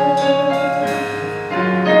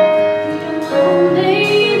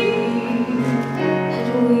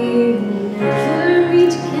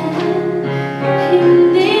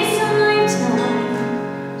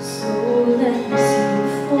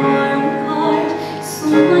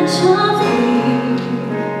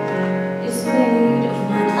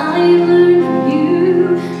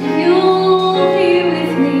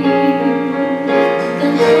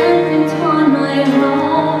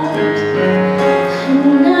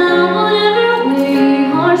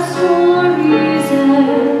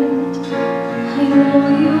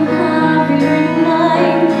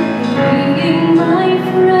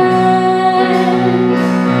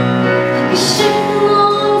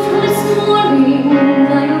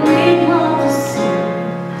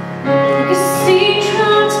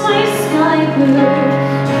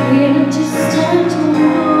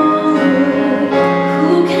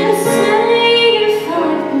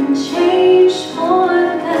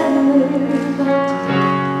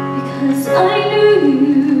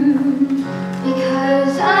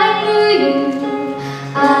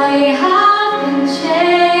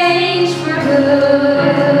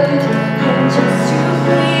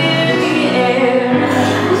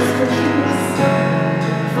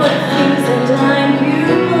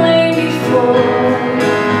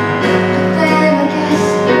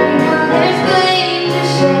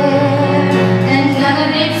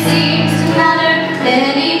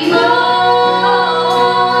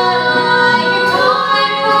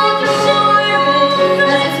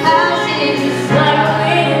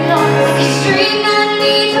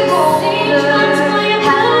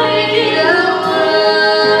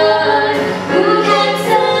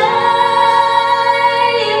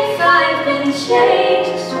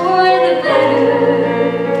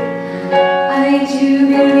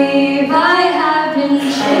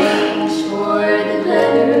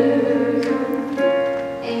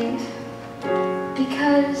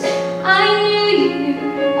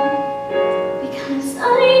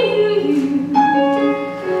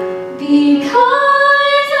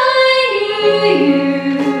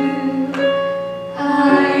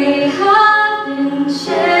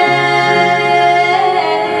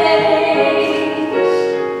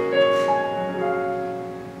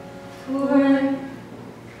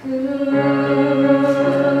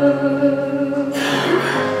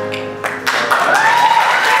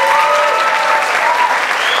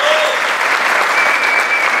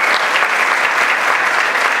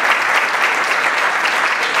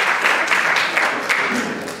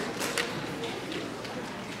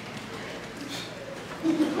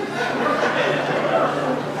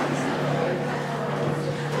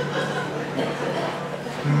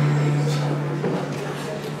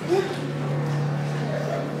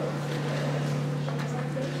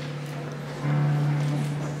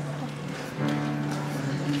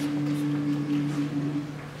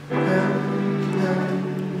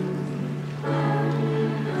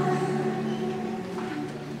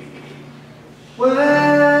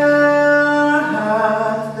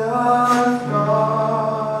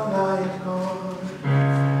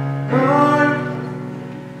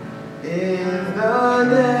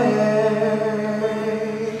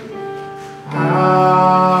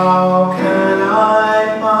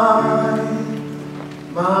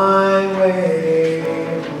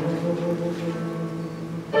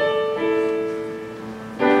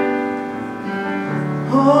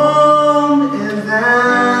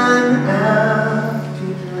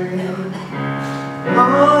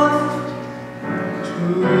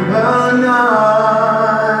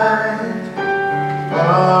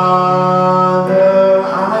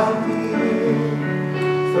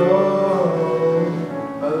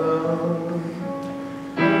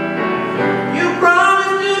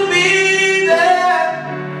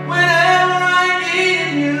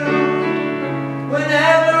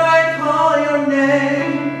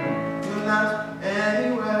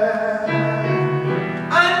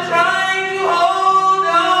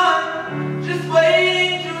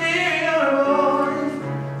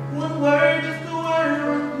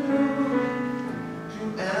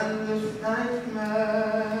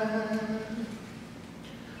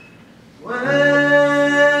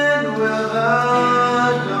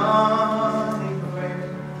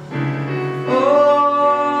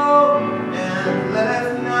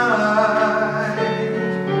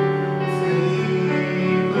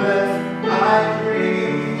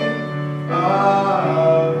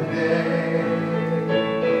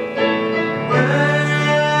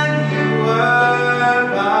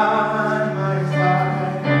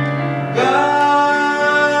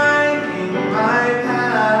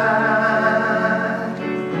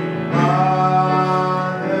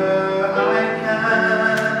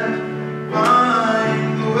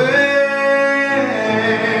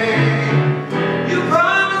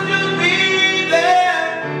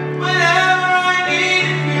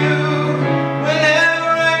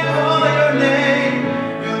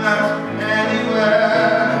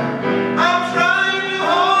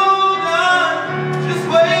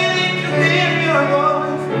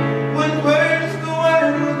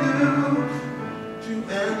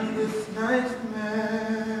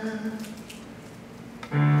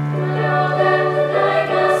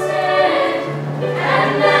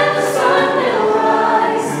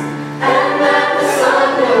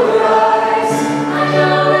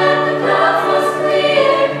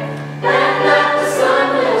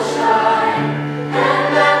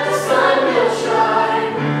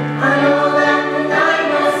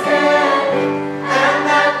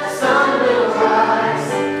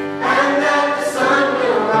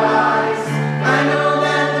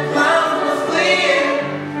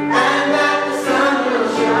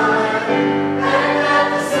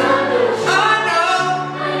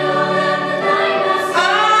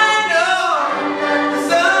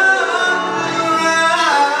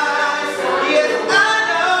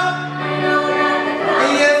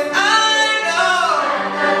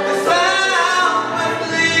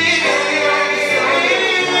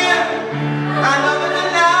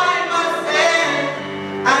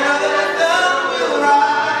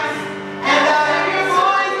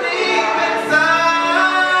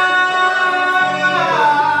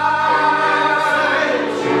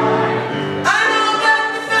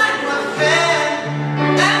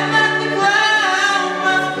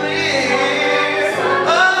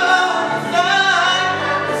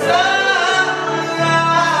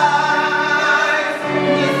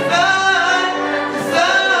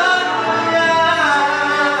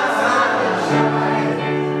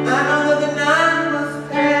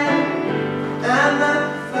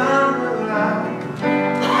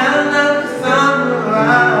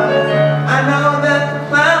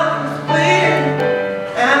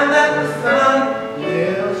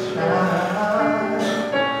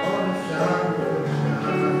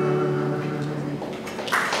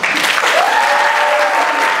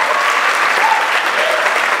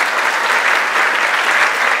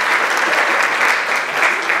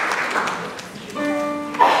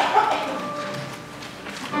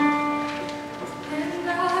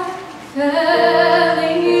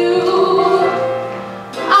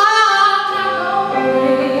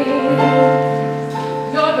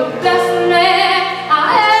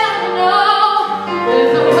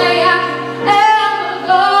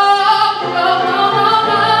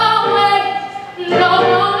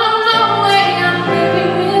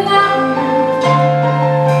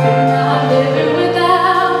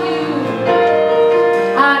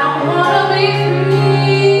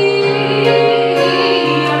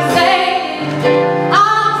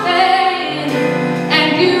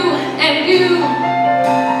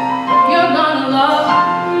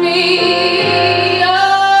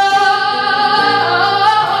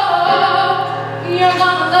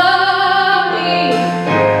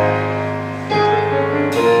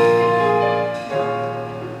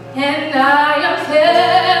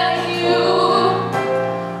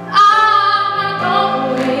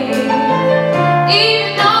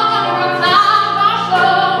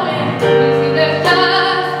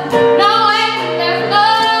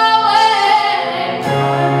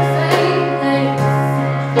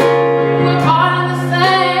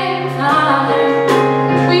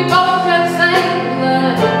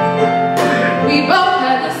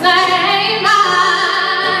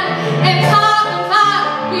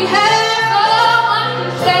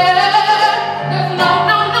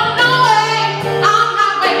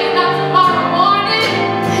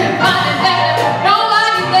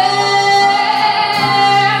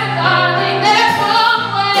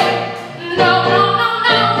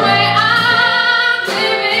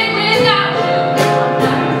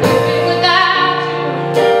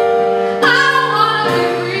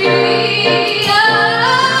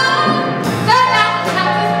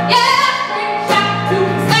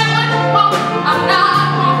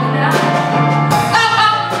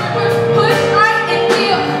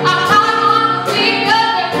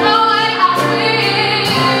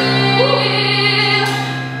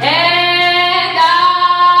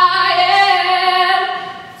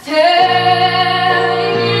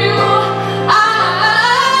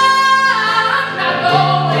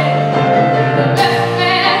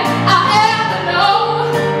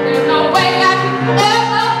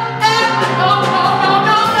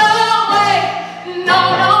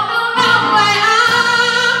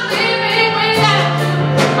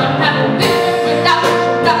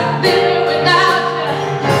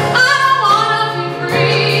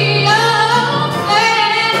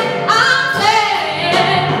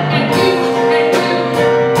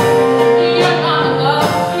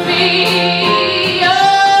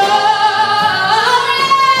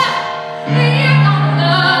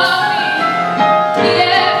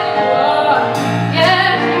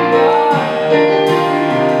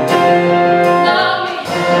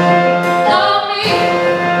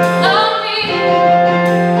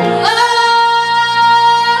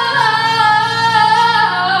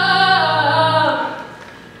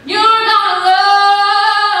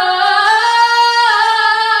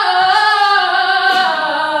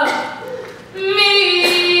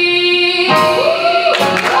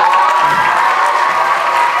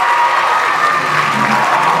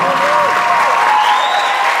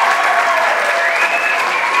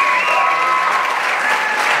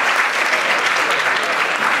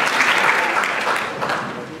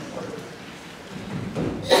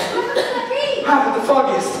 Haven't the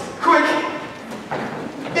foggiest. Quick!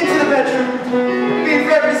 Into the bedroom. Be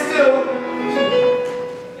very still.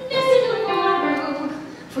 Listen to my room.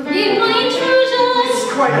 Forgive my intrusion. This is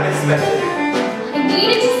quite unexpected. I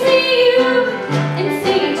needed to see you and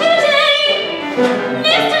see you today.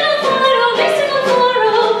 Mr.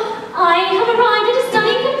 Navarro, I have arrived at a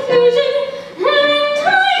stunning conclusion. And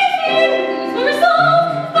I fear lose my resolve,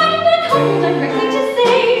 finding that couple directly to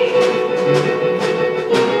say.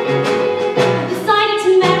 I decided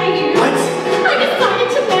to marry you. What? I decided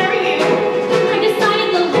to marry you. I decided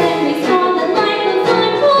the lonely song that life was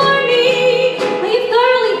on for me. I have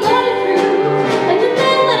thoroughly thought it through, and the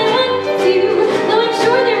men that I want to do, though I'm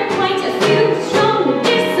sure there are quite a few who strongly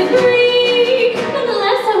disagree.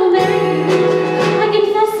 Nonetheless, I will marry you. I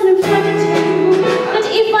confess that I'm frightened too, but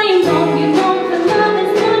if I am wrong, you long for love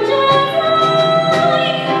as much as I.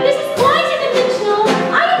 This is quite unconventional.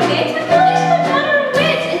 I admit I'm foolish but matter of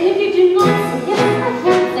wit, and if you do not say yes, I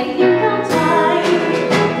can't say think I'll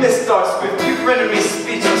die. Miss Starkville, you've rendered me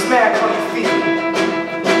speechless. May I call you Phoebe?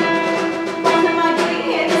 What am I doing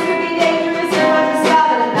here? This could be dangerous. So I've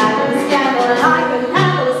discovered a matter of scandal, and I couldn't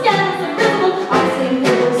handle a scandal so visible. I seem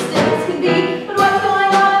little still as can be, but what's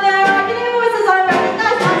going on there? I can hear voices. I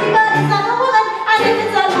recognize Monty, but it's not a woman. And if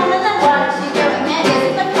it's a woman, then what is she doing here? Is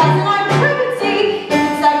it the cousin I could see? If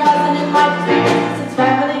it's that cousin, it might just be business. It's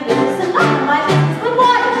family business and not my business. But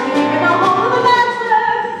why is she even a home of a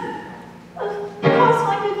bachelor? Of course,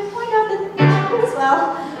 I could point out that it happened as well.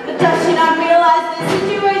 But does she not realize this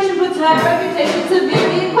situation puts her reputation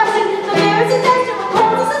severely in question? The merest suggestion will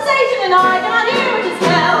cause a sensation, and I cannot hear it as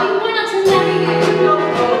well. We were not to marry you.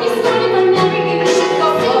 You decided I marry you. Go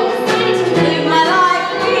You decided to live my life,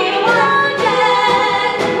 live once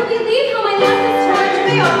again. Will you leave how my life has turned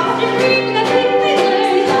me off? You're dreaming of big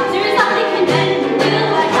figures. There is nothing can mend the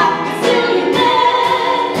will. I have a Brazilian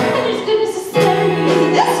men. And there's goodness to spare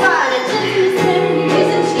me. This one. And gentleness spare me.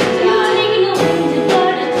 Isn't she You're done? taking a wounded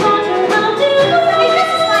bird and taught her how to fly. This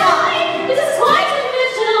is my eye. This is quite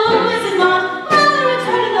unconventional, is it not? Rather a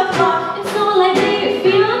turn of the thought. It's not like your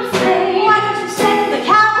fiancé. Why don't you send the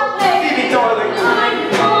cow away? Phoebe, darling. I'm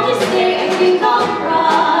all this day, I think I'll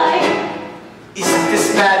cry. Isn't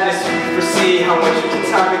this madness? You can foresee how much you can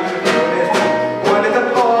time it could commit. One in the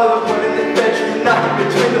parlor, one in the bedroom, nothing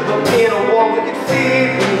between them but me and a wall that can feed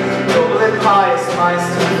me. Noble and pious, my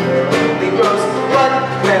spirit only grows. But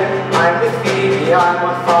when I'm with Phoebe, I'm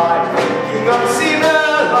on fire. Thinking of Caesar,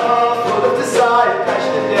 love, full of desire,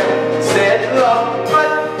 passionate dare, sad love.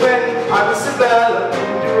 But when I'm with Isabella,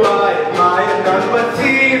 whom do I admire? None but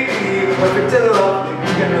Phoebe, perfect and lovely, we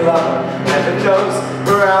can love. Heaven knows,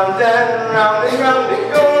 round and round and round it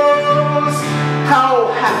goes.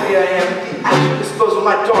 How happy I am at the actual disposal of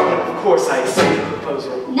my darling. Of course, I accept the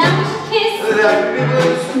proposal. Now we should kiss. That would be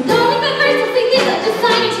blues. Don't leave my first thing is I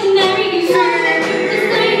decided to marry you. Decided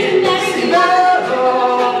to marry you.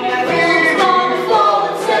 Fall and fall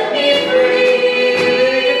and set me free.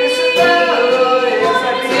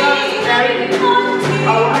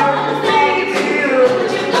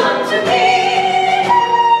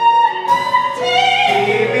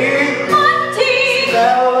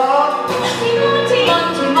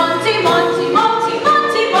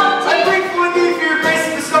 I'm grateful indeed for your grace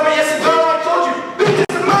and discovery. Yes, and though I told you, this is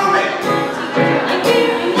the moment.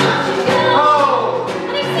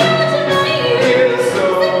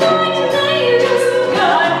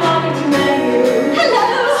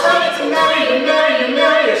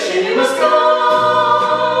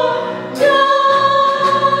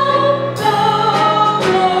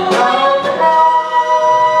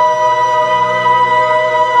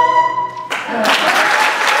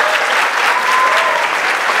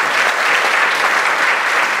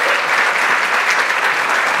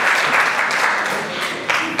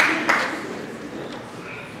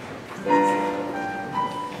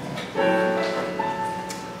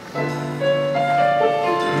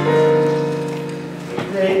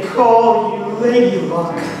 call you Lady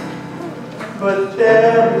Luck, but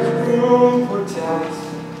there is room for doubt.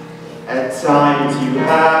 At times you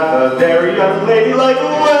have a very unladylike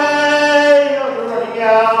way of running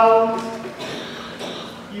out.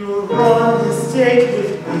 You'll run mistake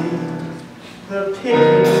with me, the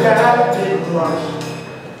pink cabin blush.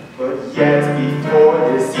 But yet before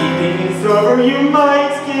this evening is over, you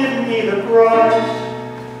might give me the brush.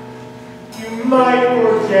 You might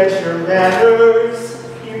forget your manners,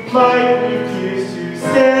 you might refuse to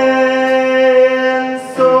stay,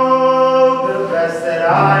 and so the best that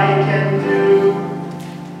I can do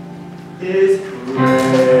is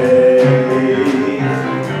pray.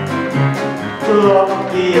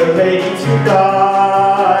 Luck be a lady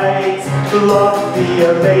tonight, luck be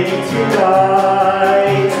a lady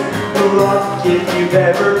tonight. Look, if you've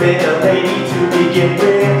ever been a lady to begin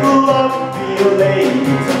with, look, be a lady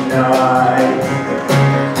tonight.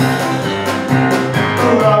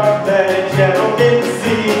 Look, let a gentleman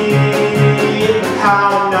see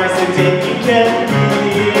how nice a dame you can be.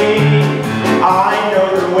 I know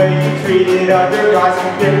the way you treated other guys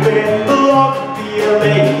you've been with. Look, be a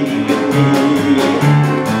lady with me.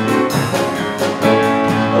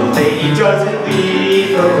 A lady doesn't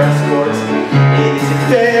leave her escort. It isn't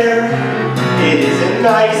fair, it isn't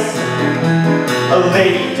nice. A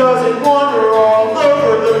lady doesn't wander all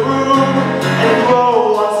over the room and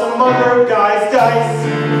roll on some other guy's dice.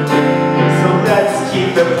 So let's keep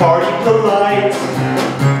the party polite.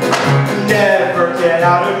 Never get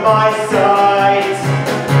out of my sight.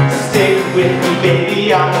 Stick with me,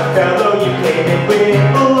 baby, I'm the fellow you came in with.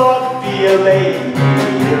 Look, be a lady.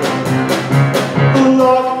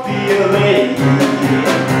 Look, be a lady.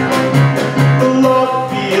 Look,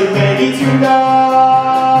 be a lady tonight.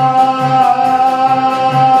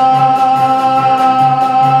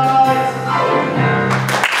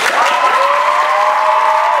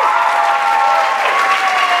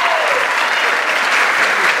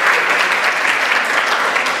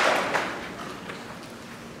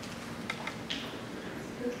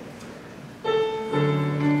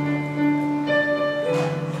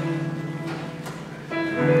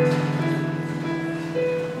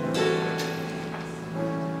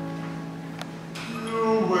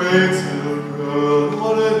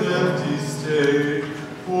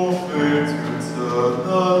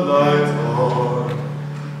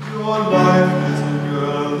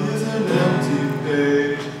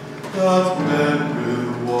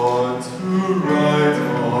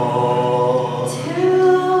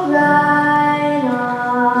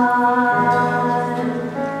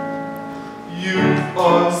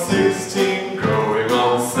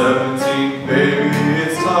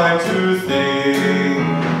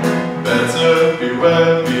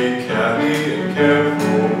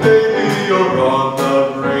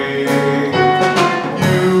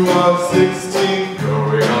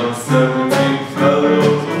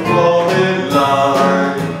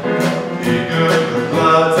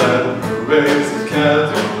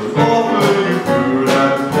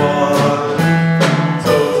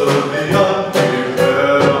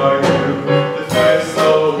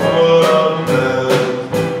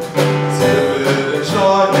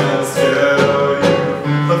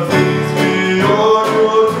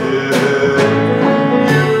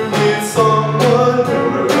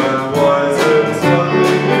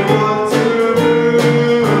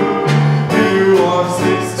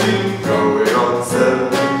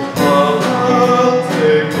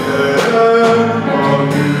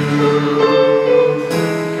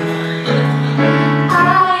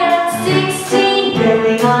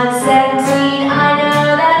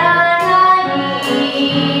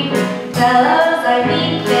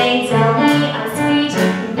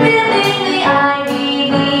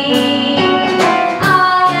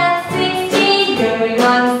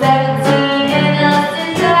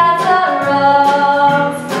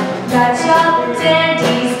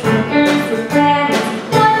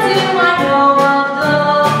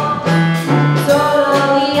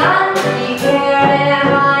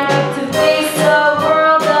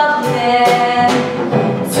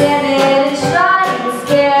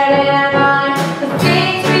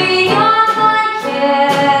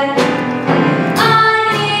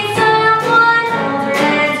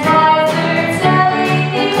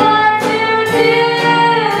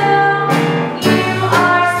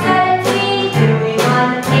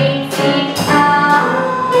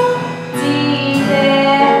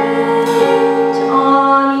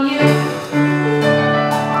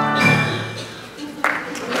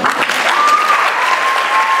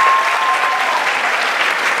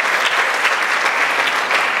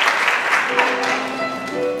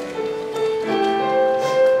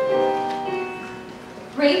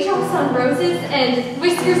 Raindrops on roses and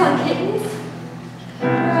whiskers on kittens,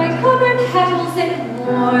 bright colored petals and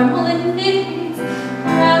warm woolen mittens,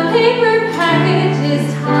 brown paper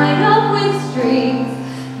packages tied up with strings.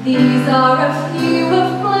 These are a few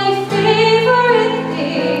of my favorite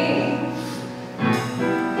things.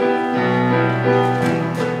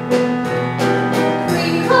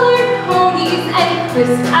 Cream-colored ponies and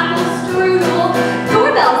crisp apple strudel,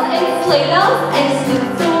 doorbells and sleigh bells and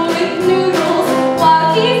schnitzel with noodles,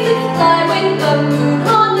 wild geese that fly with the moon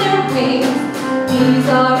on their wings. These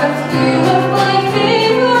are a few of my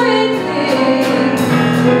favorite things.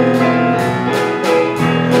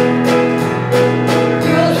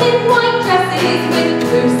 Girls in white dresses with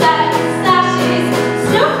blue satin sashes,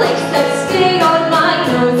 snowflakes that stay on my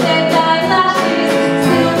nose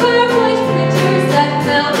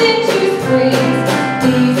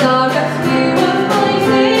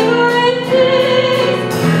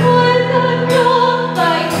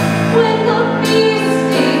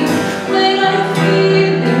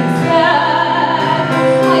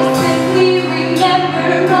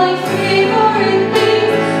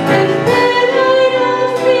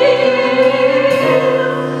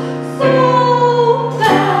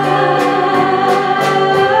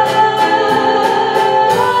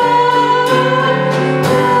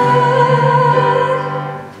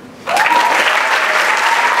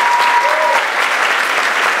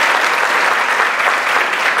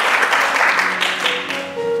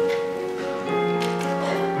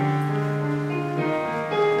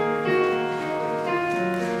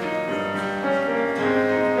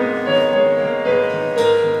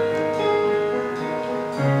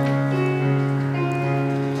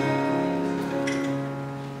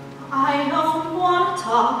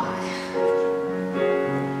talk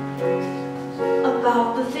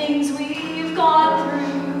about the things we've gone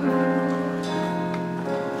through,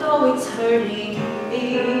 though it's hurting me.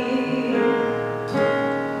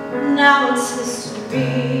 Now it's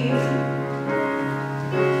history.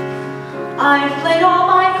 I've played all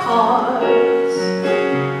my cards,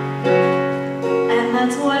 and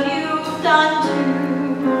that's what you've done too.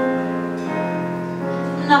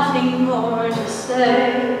 Nothing more to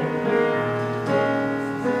say,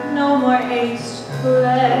 no more ace to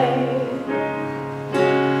play.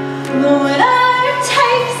 The winner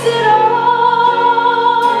takes it all,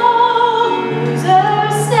 loser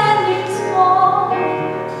standing small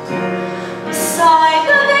beside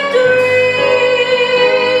the victory.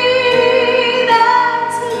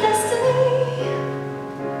 That's her destiny.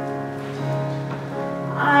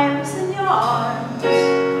 I was in your arms,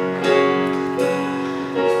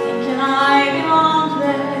 thinking I belonged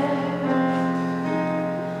there.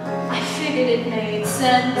 I figured it made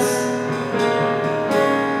sense,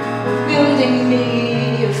 building me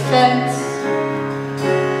a fence,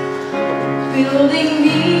 building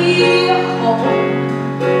me a home,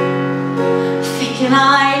 thinking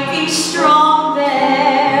I'd be strong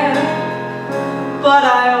there. But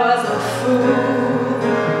I was a fool,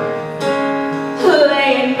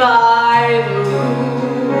 playing by the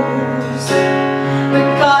rules. The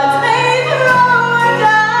gods may throw a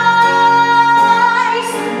dice,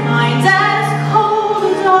 mine's as cold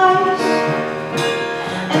as ice.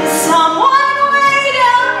 And someone way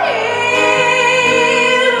down here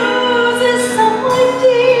loses someone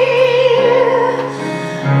dear.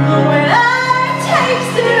 The winner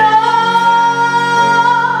takes it all,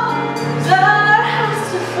 loser has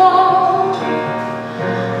to fall.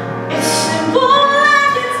 It's simple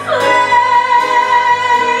and it's plain.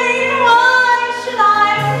 Why should I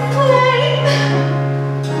complain?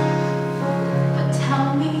 But tell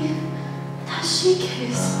me, does she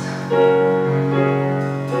kiss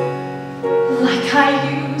like I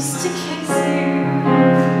used to kiss you?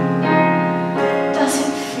 Does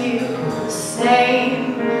it feel the same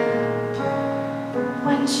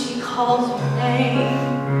when she calls your name?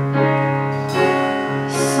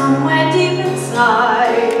 Somewhere deep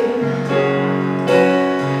inside,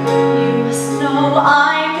 you must know I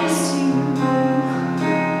miss you.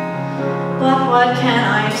 But what can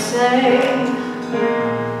I say?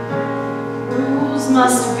 Rules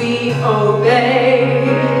must be obeyed.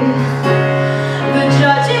 The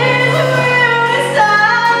judges will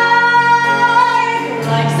decide, the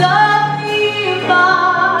likes of me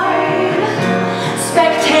abide.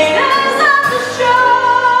 Spectators of the show,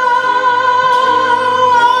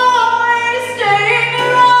 always staying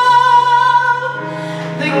around.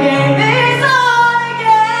 The game is on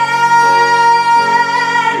again,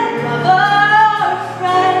 lover or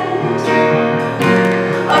friend,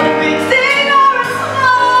 a big thing or a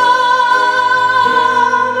small,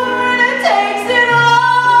 the winner takes it all.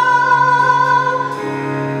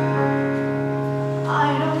 I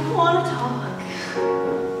don't want to talk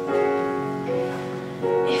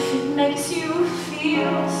if it makes you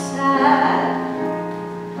feel sad,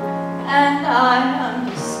 and I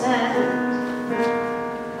understand.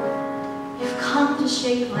 You've come to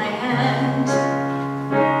shake my hand.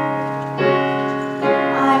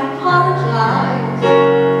 I apologize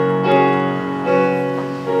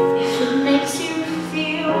if it makes you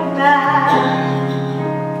feel bad,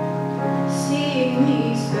 seeing me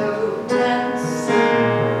so tense,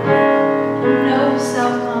 no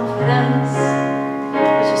self-confidence.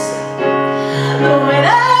 What you say? The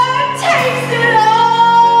winner takes it all.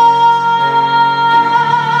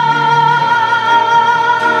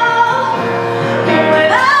 The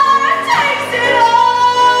winner takes it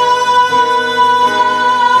all.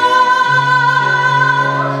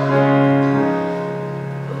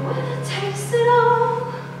 The winner takes it all.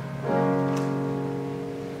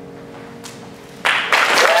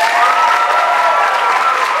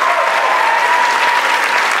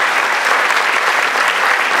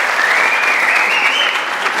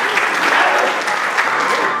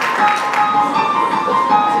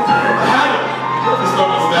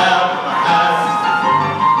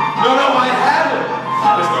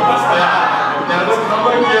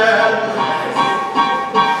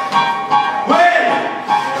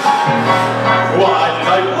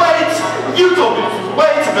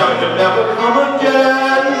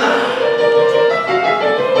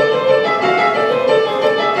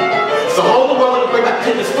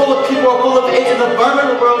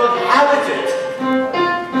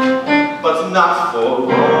 Not for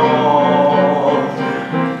long.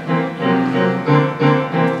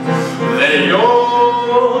 They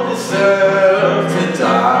all deserve to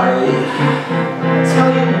die. Tell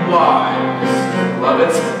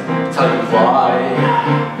beloved, tell you why.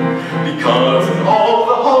 Because in all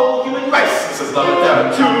the whole human race, Mrs. Lovett, there are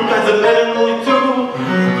two kinds of men and only two.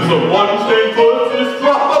 There's the one staying put in his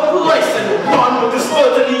proper place, and the one with his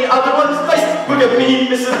foot in the other one's place. Look at me,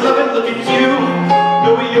 Mrs. Lovett, look at you.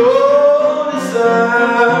 No, we all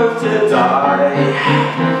deserve to die.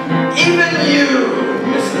 Even you,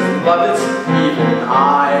 Mrs. Lovett, even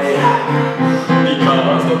I.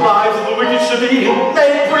 Because the lives of the wicked should be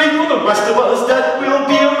made free for the rest of us, that will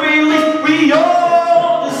be a relief. We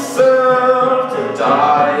all deserve to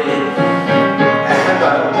die. And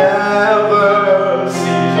I'll never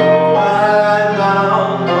see Joanne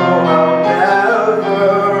now. No, I'll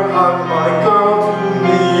never hug my girl to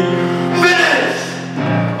me. Finish!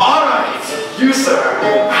 Alright, you sir,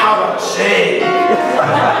 how about a shave?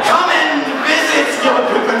 Come and visit your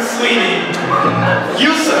quick sweetie.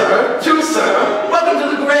 You sir, too sir, welcome to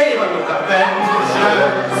the grave. I will have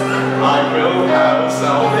vengeance. I will have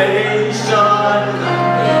salvation.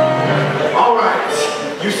 Alright,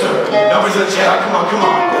 you sir, numbers in the chair, come on, come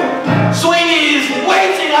on. Sweeney's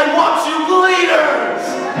waiting, I want you leaders.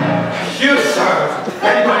 You sir,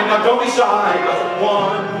 anybody, now don't be shy. Not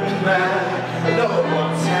one man, no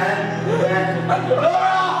 10 men, nor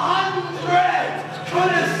 100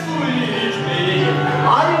 could sweet me.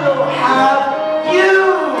 I will have you.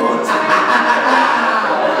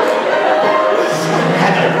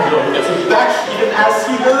 And I will get him back even as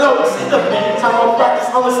he looks. In the meantime, I'll practice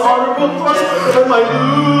on this honorable thrust. And my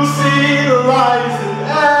Lucy lies in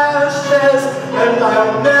ashes, and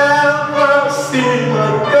I'll never see my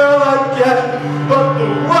girl again. But the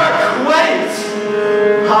work waits.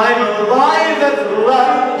 I'm alive at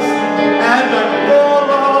last, and I'm full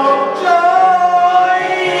of joy.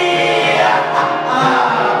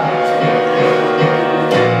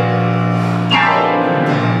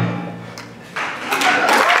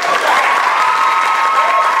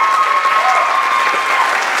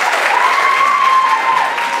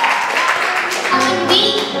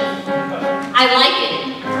 I like it.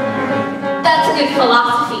 That's good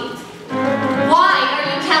philosophy. Why are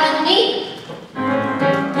you telling me?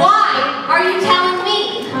 Why are you telling me?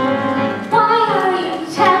 Why are you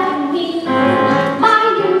telling me my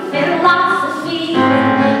new philosophy?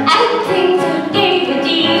 And things you gave a D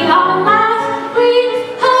on last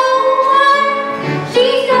week's homework. She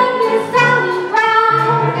said, Miss Sally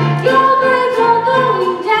Brown, your grades are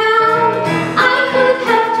going down. I could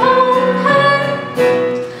have told her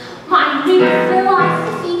my new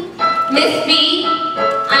philosophy. Miss B,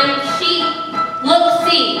 I'm she. Look,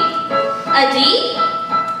 see. A D?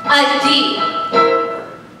 A D.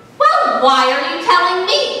 Well, why are you telling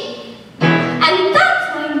me? And that's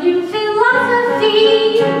my new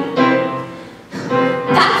philosophy.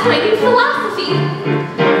 That's my new philosophy.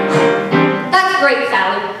 That's great,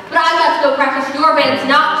 Sally. But I've got to go practice your band's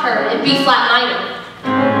nocturne in B flat minor.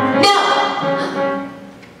 No!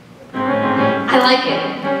 I like it.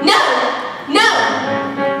 No! No!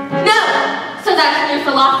 No! So that's your new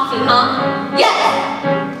philosophy, huh? Yes!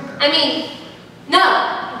 I mean, no.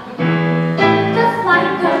 Just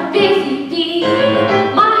like a busy bee,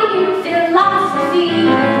 my new philosophy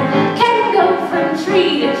can go from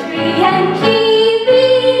tree to tree and keep me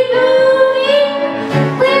moving.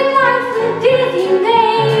 With life's a dizzy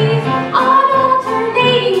maze on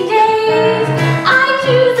alternating days, I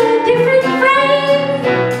choose a different phrase.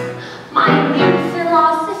 My new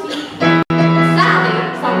philosophy. Sally,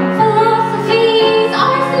 some philosophies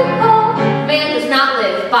are simple. Man does not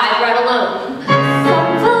live by bread alone. Some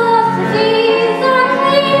philosophies are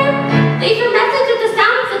clear. Leave your message at the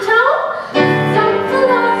sound of the tone. Some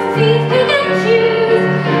philosophies pick and choose,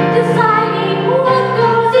 deciding what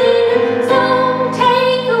goes in. Some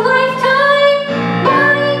take a lifetime,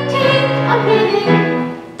 mine take a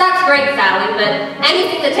minute. That's great, Sally, but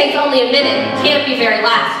anything that takes only a minute can't be very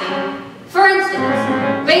lasting. For instance,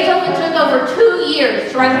 Beethoven took over 2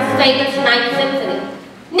 years to write his famous Ninth Symphony.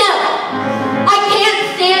 No! I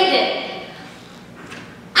can't stand it!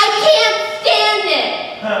 I can't stand it!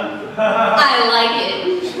 I like it.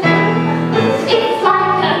 It's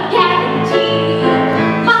like a guarantee,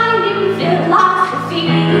 my new philosophy.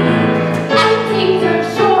 And things are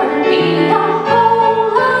sure to be a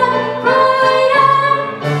whole lot brighter.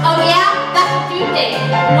 Oh yeah? That's what you think.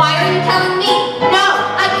 Why are you telling me? No,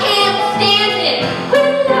 I can't stand it. When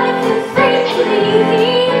life is free and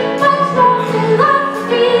easy, much more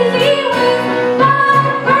philosophies with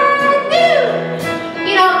my brand new.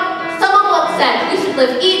 You know, someone once said we should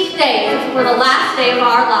live each day as if it were the last day of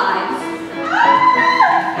our lives.